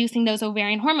producing those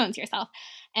ovarian hormones yourself.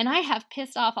 And I have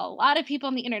pissed off a lot of people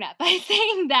on the internet by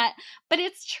saying that, but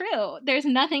it's true. There's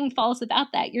nothing false about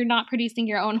that. You're not producing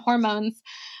your own hormones.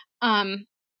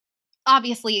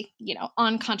 Obviously,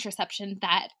 on contraception,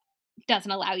 that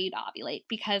doesn't allow you to ovulate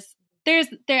because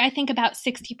I think about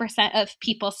 60% of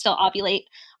people still ovulate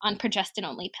on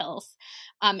progestin-only pills.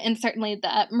 And certainly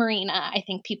the Mirena, I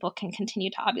think people can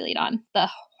continue to ovulate on the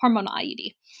hormonal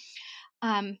IUD.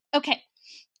 Okay.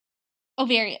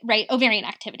 Ovarian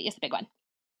activity is a big one.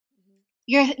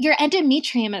 Your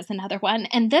endometrium is another one.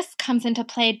 And this comes into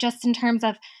play just in terms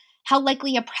of how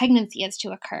likely a pregnancy is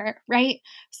to occur, right?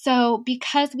 So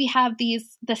because we have the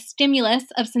stimulus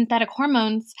of synthetic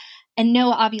hormones and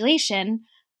no ovulation,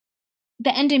 the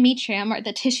endometrium, or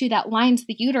the tissue that lines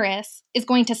the uterus, is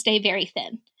going to stay very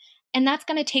thin. And that's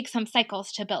going to take some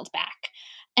cycles to build back.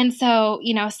 And so,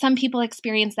 some people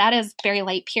experience that as very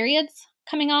light periods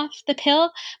coming off the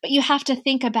pill, but you have to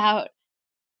think about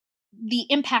the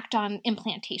impact on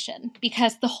implantation,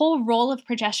 because the whole role of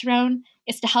progesterone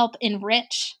is to help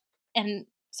enrich and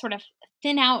sort of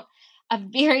thin out a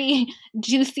very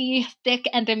juicy, thick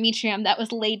endometrium that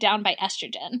was laid down by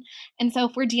estrogen. And so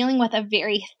if we're dealing with a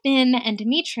very thin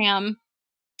endometrium,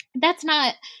 that's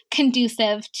not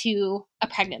conducive to a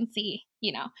pregnancy,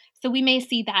 So we may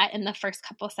see that in the first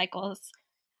couple of cycles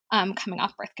coming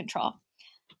off birth control.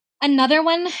 Another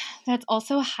one that's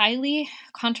also highly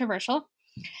controversial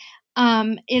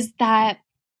is that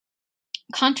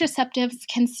contraceptives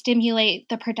can stimulate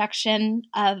the production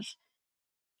of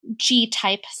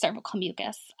G-type cervical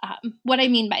mucus. What I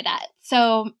mean by that,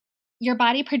 so your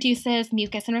body produces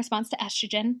mucus in response to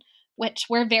estrogen, which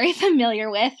we're very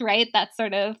familiar with, right? That's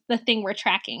sort of the thing we're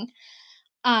tracking.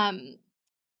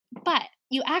 But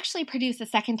you actually produce a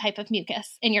second type of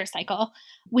mucus in your cycle,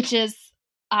 which is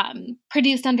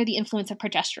produced under the influence of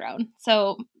progesterone.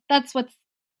 So that's what's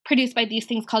produced by these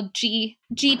things called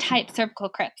G-type cervical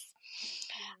crypts.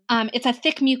 It's a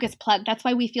thick mucus plug. That's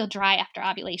why we feel dry after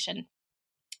ovulation.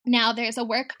 Now, there's a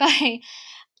work by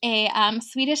a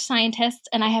Swedish scientist,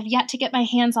 and I have yet to get my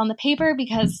hands on the paper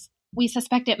because we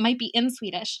suspect it might be in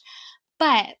Swedish.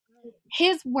 But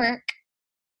his work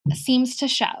seems to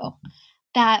show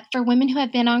that for women who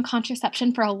have been on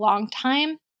contraception for a long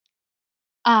time,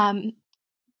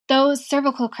 those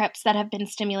cervical crypts that have been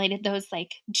stimulated, those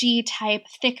like G-type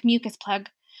thick mucus plug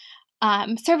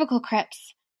cervical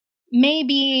crypts, may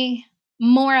be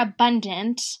more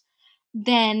abundant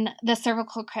than the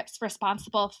cervical crypts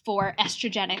responsible for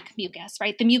estrogenic mucus,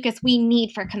 right? The mucus we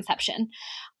need for conception.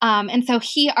 And so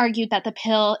he argued that the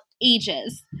pill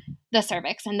ages the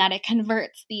cervix and that it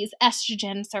converts these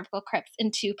estrogen cervical crypts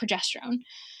into progesterone.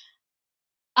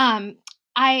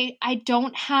 I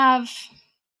don't have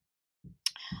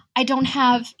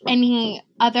any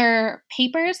other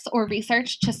papers or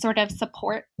research to sort of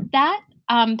support that.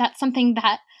 That's something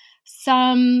that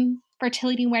some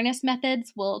fertility awareness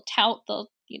methods will tout. They'll,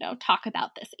 talk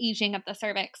about this aging of the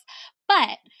cervix,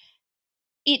 but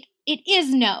it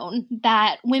is known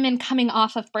that women coming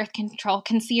off of birth control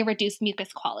can see a reduced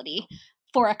mucus quality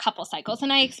for a couple cycles,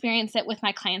 and I experience it with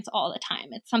my clients all the time.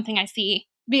 It's something I see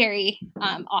very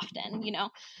often.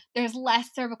 There's less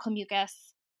cervical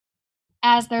mucus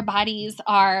as their bodies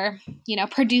are,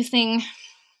 producing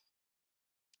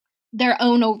their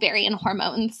own ovarian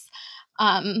hormones.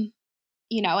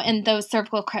 And those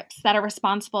cervical crypts that are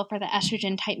responsible for the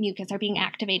estrogen type mucus are being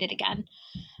activated again.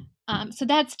 So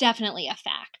that's definitely a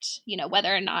fact,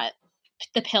 whether or not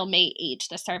the pill may age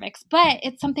the cervix, but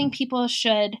it's something people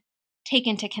should take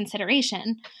into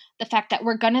consideration. The fact that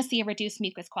we're going to see a reduced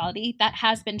mucus quality that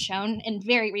has been shown in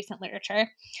very recent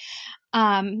literature,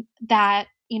 that,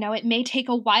 it may take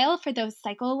a while for those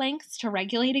cycle lengths to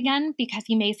regulate again because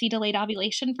you may see delayed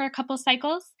ovulation for a couple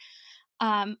cycles.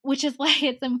 Which is why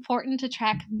it's important to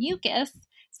track mucus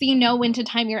so you know when to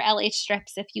time your LH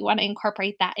strips if you want to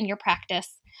incorporate that in your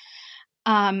practice.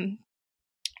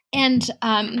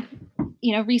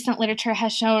 Recent literature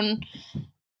has shown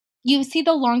you see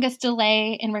the longest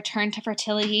delay in return to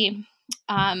fertility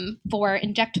for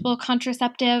injectable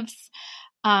contraceptives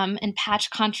and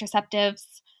patch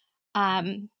contraceptives.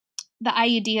 The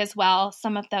IUD as well,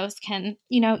 some of those can,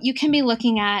 you can be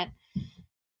looking at,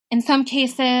 in some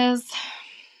cases,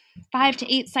 5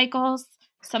 to 8 cycles.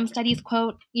 Some studies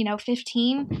quote,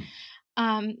 15.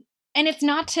 And it's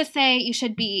not to say you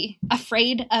should be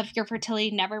afraid of your fertility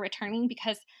never returning,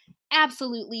 because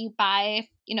absolutely by,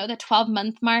 the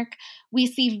 12-month mark, we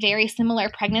see very similar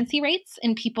pregnancy rates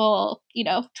in people,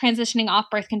 transitioning off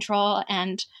birth control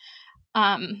and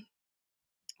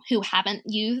who haven't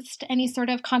used any sort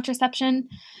of contraception.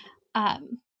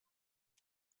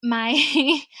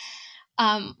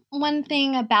 One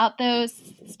thing about those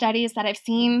studies that I've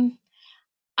seen,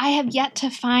 I have yet to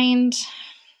find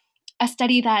a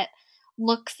study that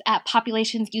looks at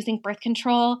populations using birth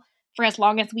control for as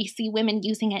long as we see women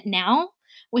using it now,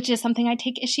 which is something I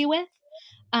take issue with.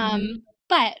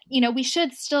 But, we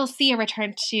should still see a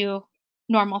return to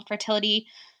normal fertility.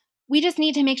 We just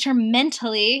need to make sure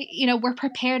mentally, we're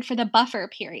prepared for the buffer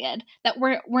period that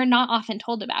we're not often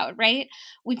told about, right?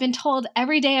 We've been told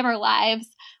every day of our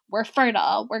lives we're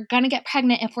fertile, we're going to get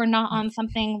pregnant if we're not on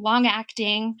something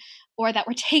long-acting or that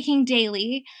we're taking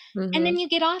daily. And then you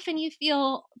get off and you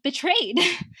feel betrayed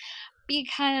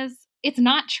because it's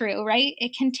not true, right?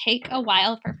 It can take a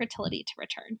while for fertility to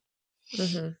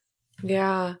return.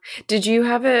 Yeah. Did you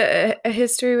have a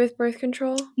history with birth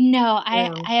control? No,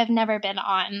 I have never been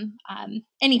on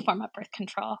any form of birth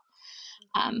control.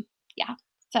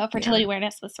 So fertility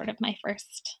awareness was sort of my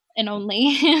first and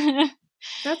only.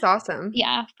 That's awesome.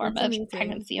 Form of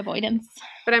pregnancy avoidance.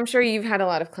 But I'm sure you've had a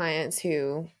lot of clients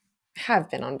who have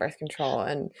been on birth control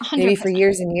and 100%. Maybe for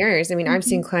years and years. I mean, I've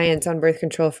seen clients on birth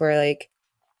control for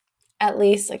at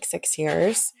least 6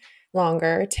 years,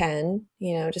 longer, 10,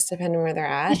 just depending where they're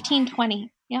at. 15,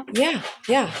 20. Yep.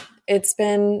 Yeah. It's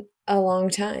been a long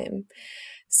time.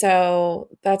 So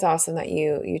that's awesome that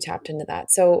you tapped into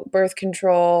that. So birth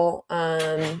control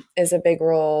is a big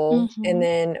role. And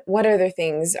then what other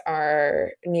things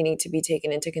are needing to be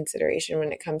taken into consideration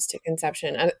when it comes to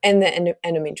conception and the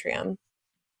endometrium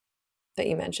that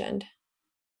you mentioned?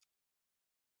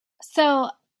 So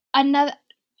another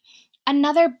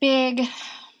big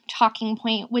talking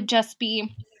point would just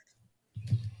be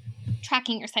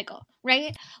tracking your cycle,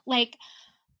 right? Like,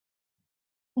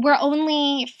 we're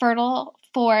only fertile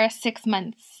for 6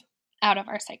 months out of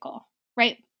our cycle,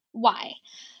 right? Why?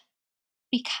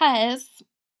 Because,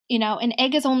 an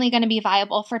egg is only going to be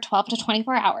viable for 12 to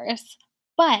 24 hours,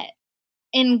 but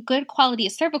in good quality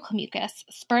cervical mucus,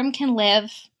 sperm can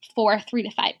live for 3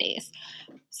 to 5 days.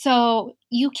 So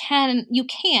you can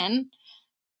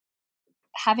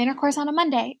have intercourse on a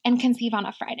Monday and conceive on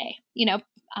a Friday.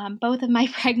 Both of my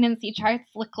pregnancy charts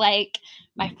look like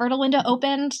my fertile window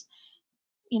opened.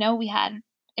 We had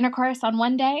intercourse on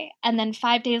one day, and then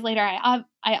 5 days later, I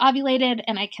ovulated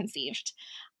and I conceived.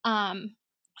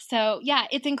 So yeah,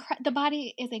 the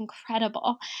body is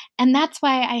incredible, and that's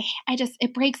why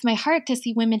it breaks my heart to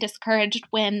see women discouraged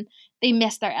when they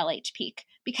miss their LH peak,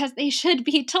 because they should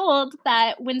be told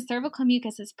that when cervical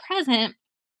mucus is present,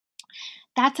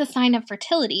 that's a sign of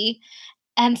fertility,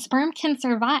 and sperm can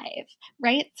survive,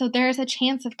 right? So there's a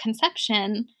chance of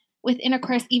conception with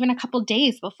intercourse even a couple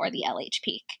days before the LH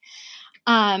peak.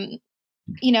 I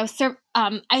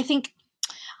think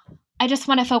I just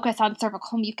want to focus on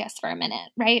cervical mucus for a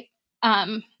minute, right?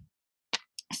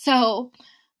 So,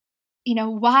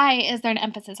 why is there an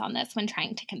emphasis on this when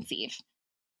trying to conceive?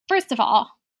 First of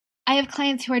all, I have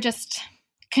clients who are just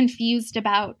confused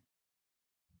about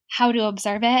how to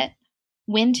observe it,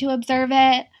 when to observe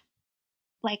it,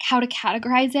 like how to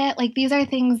categorize it. Like, these are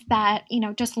things that,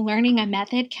 just learning a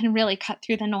method can really cut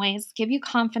through the noise, give you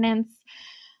confidence,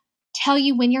 tell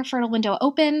you when your fertile window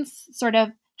opens, sort of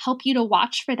help you to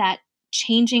watch for that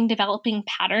changing, developing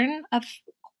pattern of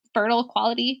fertile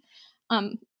quality.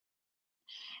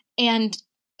 And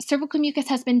cervical mucus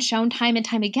has been shown time and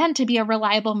time again to be a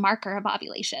reliable marker of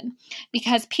ovulation,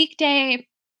 because peak day,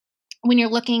 when you're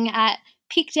looking at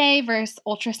peak day versus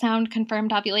ultrasound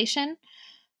confirmed ovulation,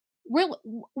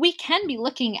 we can be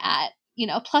looking at,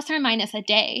 plus or minus a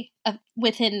day of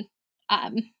within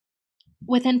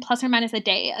plus or minus a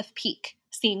day of peak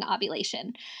seeing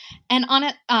ovulation. And on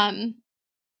it,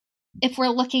 if we're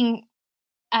looking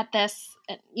at this,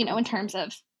 in terms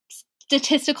of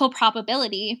statistical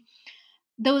probability,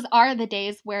 those are the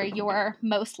days where you're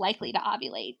most likely to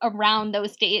ovulate, around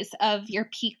those days of your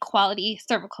peak quality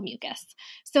cervical mucus.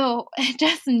 So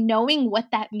just knowing what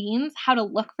that means, how to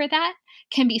look for that,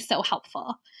 can be so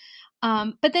helpful.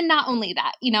 But then not only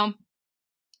that,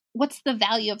 what's the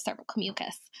value of cervical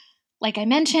mucus? Like I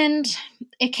mentioned,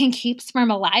 it can keep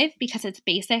sperm alive because it's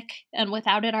basic, and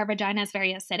without it, our vagina is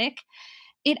very acidic.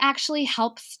 It actually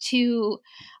helps to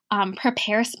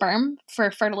prepare sperm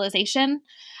for fertilization.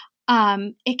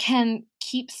 It can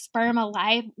keep sperm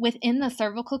alive within the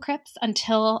cervical crypts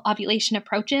until ovulation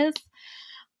approaches.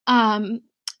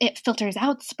 It filters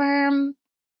out sperm.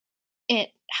 It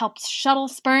helps shuttle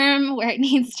sperm where it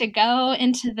needs to go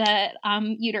into the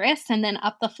uterus and then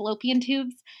up the fallopian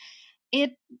tubes.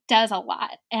 It does a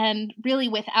lot. And really,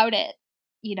 without it,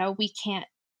 we can't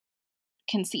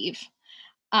conceive.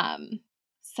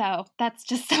 So that's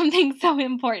just something so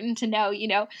important to know.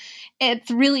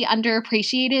 It's really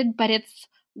underappreciated, but it's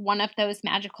one of those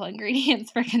magical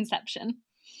ingredients for conception.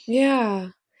 Yeah.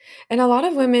 And a lot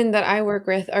of women that I work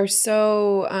with are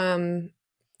so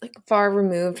like far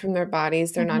removed from their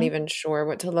bodies. They're not even sure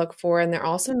what to look for, and they're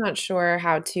also not sure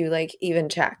how to like even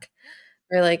check.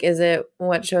 Or like, is it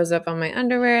what shows up on my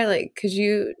underwear? Like, could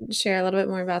you share a little bit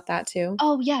more about that too?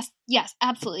 Oh, yes,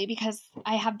 absolutely, because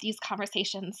I have these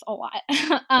conversations a lot.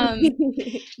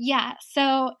 Yeah,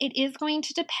 so it is going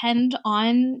to depend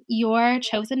on your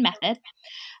chosen method.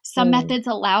 Some methods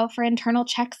allow for internal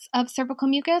checks of cervical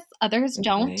mucus, others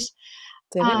don't.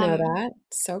 Didn't know that.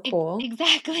 So cool.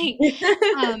 Exactly.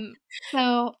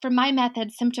 So for my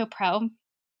method, SymptoPro,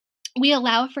 we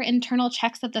allow for internal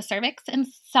checks of the cervix, and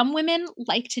some women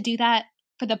like to do that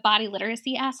for the body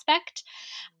literacy aspect.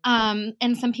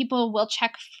 And some people will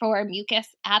check for mucus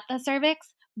at the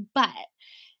cervix, but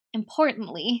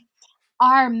importantly,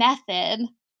 our method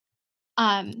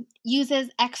uses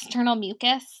external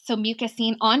mucus, so mucus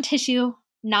seen on tissue,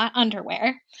 not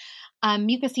underwear,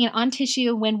 mucus seen on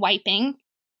tissue when wiping.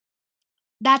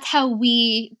 That's how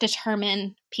we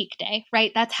determine peak day,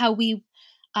 right? That's how we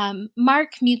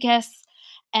mark mucus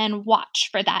and watch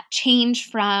for that change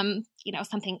from,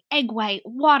 something egg white,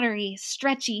 watery,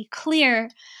 stretchy, clear,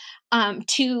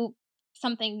 to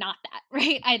something not that,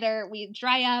 right? Either we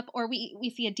dry up or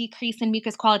we see a decrease in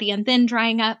mucus quality and then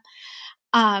drying up.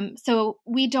 So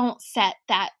we don't set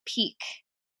that peak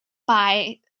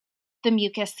by the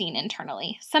mucus seen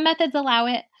internally. Some methods allow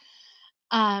it.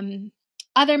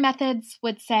 Other methods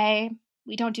would say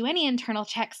we don't do any internal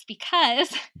checks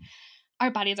because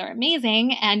our bodies are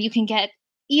amazing, and you can get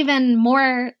even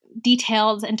more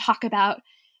detailed and talk about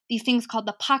these things called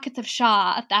the pockets of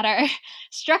Shaw that are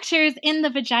structures in the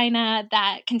vagina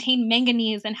that contain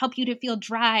manganese and help you to feel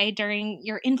dry during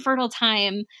your infertile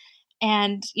time.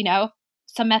 And,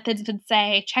 some methods would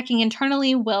say checking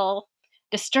internally will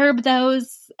disturb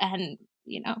those, and,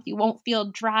 you won't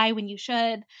feel dry when you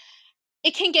should.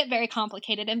 It can get very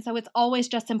complicated. And so it's always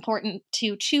just important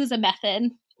to choose a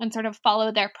method and sort of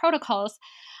follow their protocols.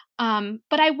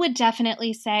 But I would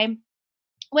definitely say,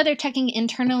 whether checking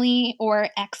internally or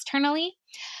externally,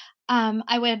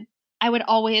 I would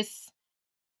always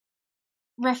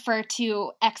refer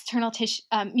to external tissue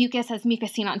mucus as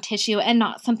mucus seen on tissue and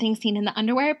not something seen in the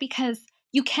underwear, because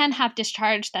you can have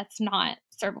discharge that's not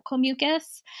cervical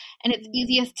mucus, and it's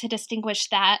easiest to distinguish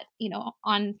that,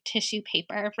 on tissue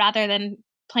paper rather than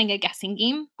playing a guessing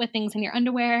game with things in your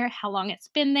underwear, how long it's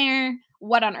been there,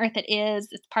 what on earth it is,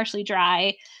 it's partially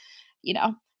dry,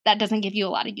 that doesn't give you a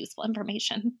lot of useful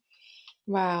information.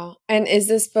 Wow. And is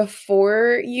this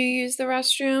before you use the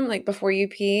restroom, like before you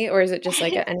pee, or is it just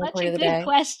like at any point of the day?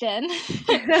 Question.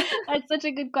 That's such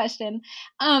a good question.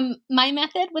 My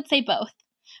method would say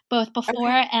both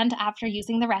before and after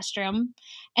using the restroom.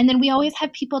 And then we always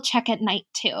have people check at night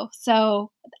too.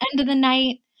 So at the end of the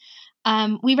night,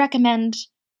 we recommend,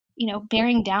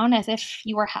 bearing down as if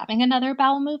you were having another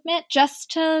bowel movement,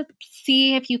 just to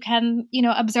see if you can,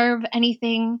 observe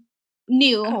anything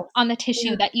new on the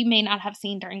tissue that you may not have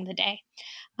seen during the day.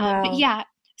 Wow. But yeah,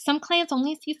 some clients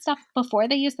only see stuff before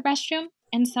they use the restroom,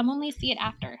 and some only see it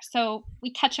after. So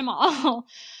we catch them all.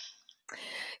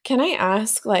 Can I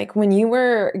ask, like, when you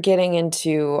were getting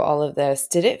into all of this,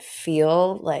 did it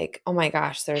feel like, oh my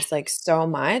gosh, there's like so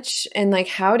much? And like,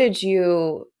 how did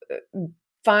you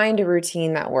find a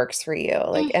routine that works for you?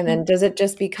 Like, and then does it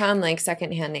just become like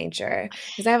secondhand nature?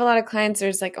 Because I have a lot of clients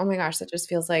there's like, oh my gosh, that just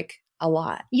feels like a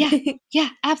lot. Yeah,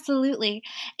 absolutely.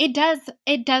 It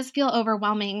does feel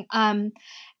overwhelming. And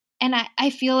I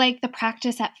feel like the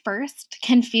practice at first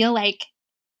can feel like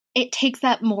it takes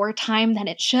up more time than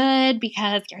it should,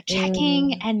 because you're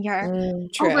checking and you're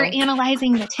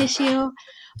over-analyzing the tissue.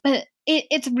 But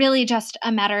it's really just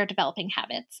a matter of developing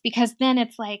habits, because then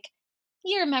it's like,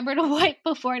 you remember to wipe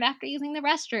before and after using the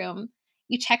restroom.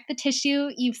 You check the tissue.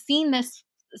 You've seen this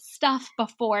stuff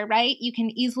before, right? You can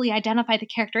easily identify the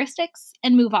characteristics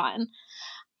and move on.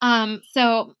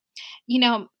 So,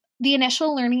 the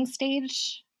initial learning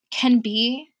stage can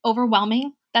be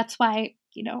overwhelming. That's why,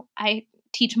 I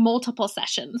teach multiple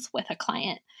sessions with a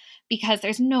client, because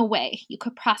there's no way you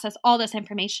could process all this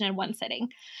information in one sitting.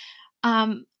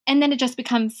 And then it just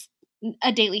becomes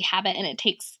a daily habit, and it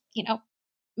takes,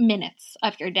 minutes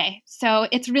of your day. So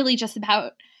it's really just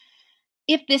about,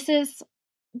 if this is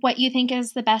what you think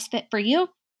is the best fit for you.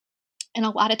 And a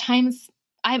lot of times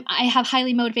I have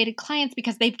highly motivated clients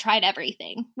because they've tried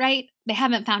everything, right? They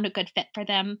haven't found a good fit for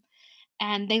them,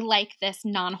 and they like this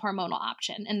non-hormonal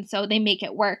option. And so they make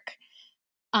it work.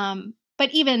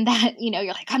 But even that,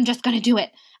 you're like, I'm just going to do it.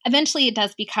 Eventually it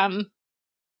does become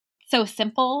so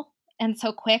simple and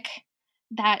so quick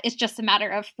that it's just a matter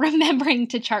of remembering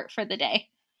to chart for the day.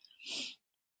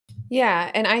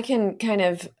 Yeah, and I can kind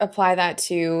of apply that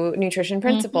to nutrition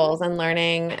principles and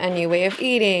learning a new way of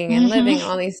eating and living,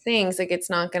 all these things. Like, it's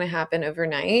not going to happen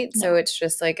overnight. No. So it's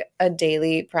just like a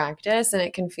daily practice, and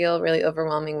it can feel really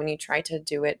overwhelming when you try to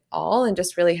do it all, and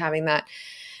just really having that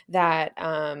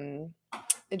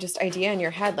just idea in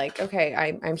your head, like, okay,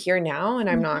 I'm here now, and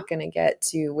I'm not going to get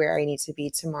to where I need to be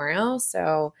tomorrow.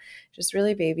 So just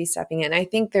really baby stepping in. I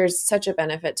think there's such a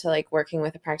benefit to like working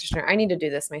with a practitioner. I need to do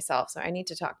this myself, so I need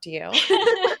to talk to you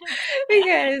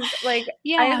because like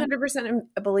I 100%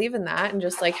 believe in that, and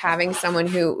just like having someone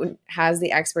who has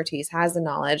the expertise, has the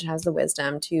knowledge, has the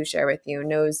wisdom to share with you,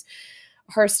 knows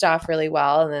her stuff really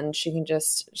well, and then she can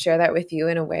just share that with you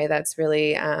in a way that's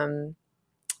really I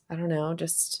don't know,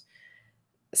 just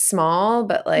small,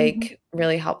 but like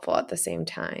really helpful at the same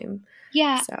time.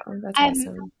 Yeah. So that's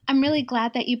awesome. I'm really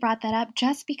glad that you brought that up,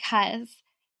 just because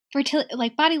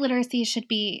like body literacy should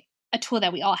be a tool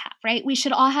that we all have, right? We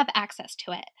should all have access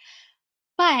to it.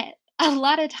 But a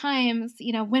lot of times,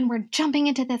 when we're jumping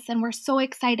into this and we're so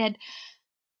excited,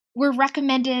 we're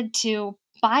recommended to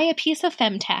buy a piece of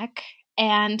femtech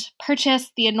and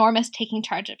purchase the enormous Taking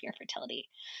Charge of Your Fertility.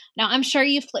 Now, I'm sure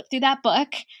you flipped through that book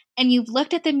and you've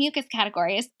looked at the mucus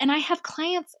categories. And I have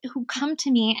clients who come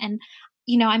to me and,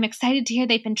 I'm excited to hear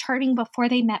they've been charting before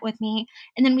they met with me.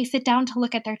 And then we sit down to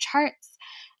look at their charts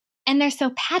and they're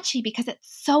so patchy because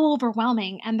it's so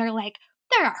overwhelming. And they're like,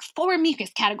 there are 4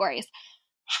 mucus categories.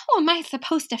 How am I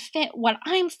supposed to fit what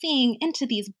I'm seeing into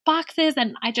these boxes?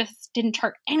 And I just didn't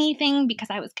chart anything because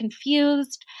I was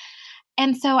confused.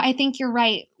 And so I think you're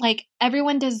right. Like,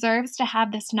 everyone deserves to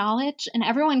have this knowledge and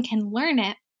everyone can learn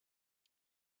it.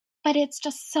 But it's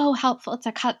just so helpful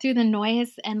to cut through the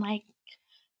noise. And like,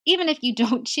 even if you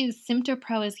don't choose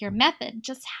SymptoPro as your method,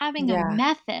 just having a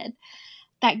method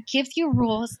that gives you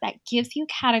rules, that gives you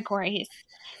categories,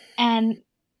 and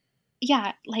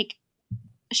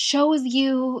shows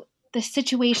you the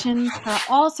situation for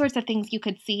all sorts of things you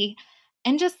could see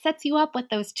and just sets you up with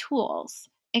those tools.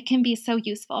 It can be so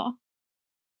useful.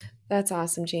 That's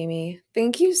awesome, Jamie.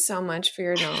 Thank you so much for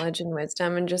your knowledge and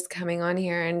wisdom and just coming on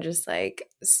here and just like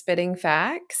spitting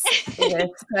facts with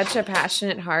such a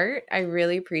passionate heart. I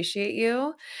really appreciate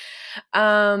you.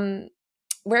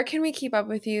 Where can we keep up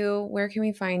with you? Where can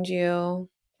we find you?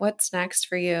 What's next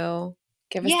for you?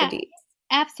 Give us the deets.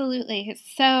 Absolutely.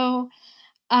 So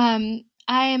I'm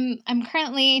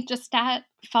currently just at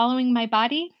Following My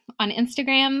Body on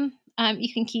Instagram.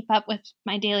 You can keep up with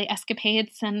my daily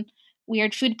escapades and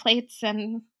weird food plates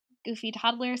and goofy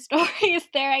toddler stories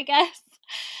there, I guess.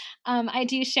 I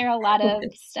do share a lot of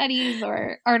studies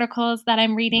or articles that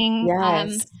I'm reading.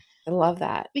 Yes, I love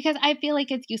that. Because I feel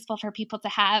like it's useful for people to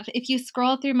have. If you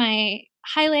scroll through my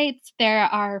highlights, there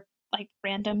are like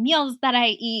random meals that I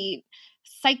eat,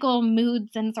 cycle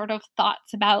moods and sort of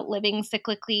thoughts about living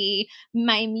cyclically.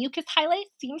 My mucus highlight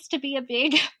seems to be a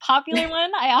big popular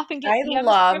one. I often get I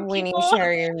love when you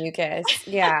share your mucus.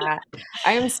 Yeah.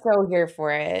 I am so here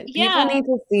for it. People need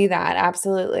to see that.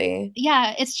 Absolutely.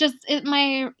 Yeah. It's just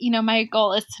my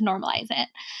goal is to normalize it.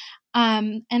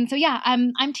 And so,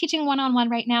 I'm teaching one-on-one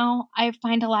right now. I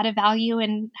find a lot of value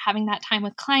in having that time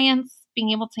with clients, being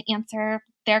able to answer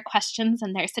their questions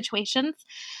and their situations.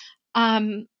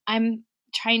 I'm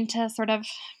trying to sort of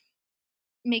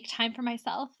make time for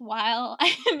myself while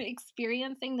I'm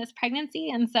experiencing this pregnancy.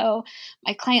 And so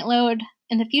my client load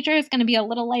in the future is going to be a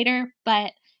little lighter,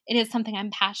 but it is something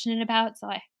I'm passionate about. So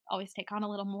I always take on a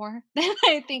little more than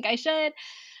I think I should.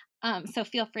 So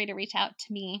feel free to reach out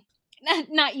to me.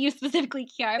 Not you specifically,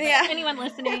 Kiara, but anyone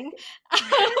listening.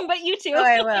 But you too. Oh,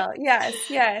 I will. Yes.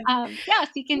 So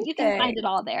you can find it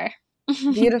all there.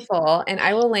 Beautiful. And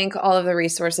I will link all of the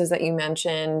resources that you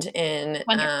mentioned in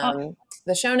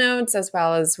the show notes, as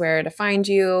well as where to find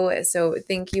you. So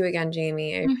thank you again,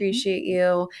 Jamie. I appreciate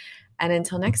you. And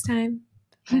until next time,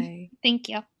 bye. Thank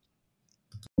you.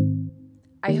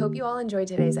 I hope you all enjoyed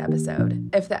today's episode.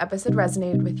 If the episode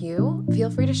resonated with you,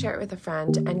 feel free to share it with a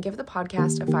friend and give the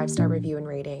podcast a 5-star review and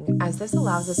rating, as this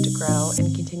allows us to grow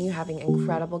and continue having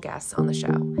incredible guests on the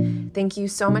show. Thank you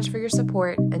so much for your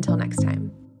support. Until next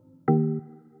time.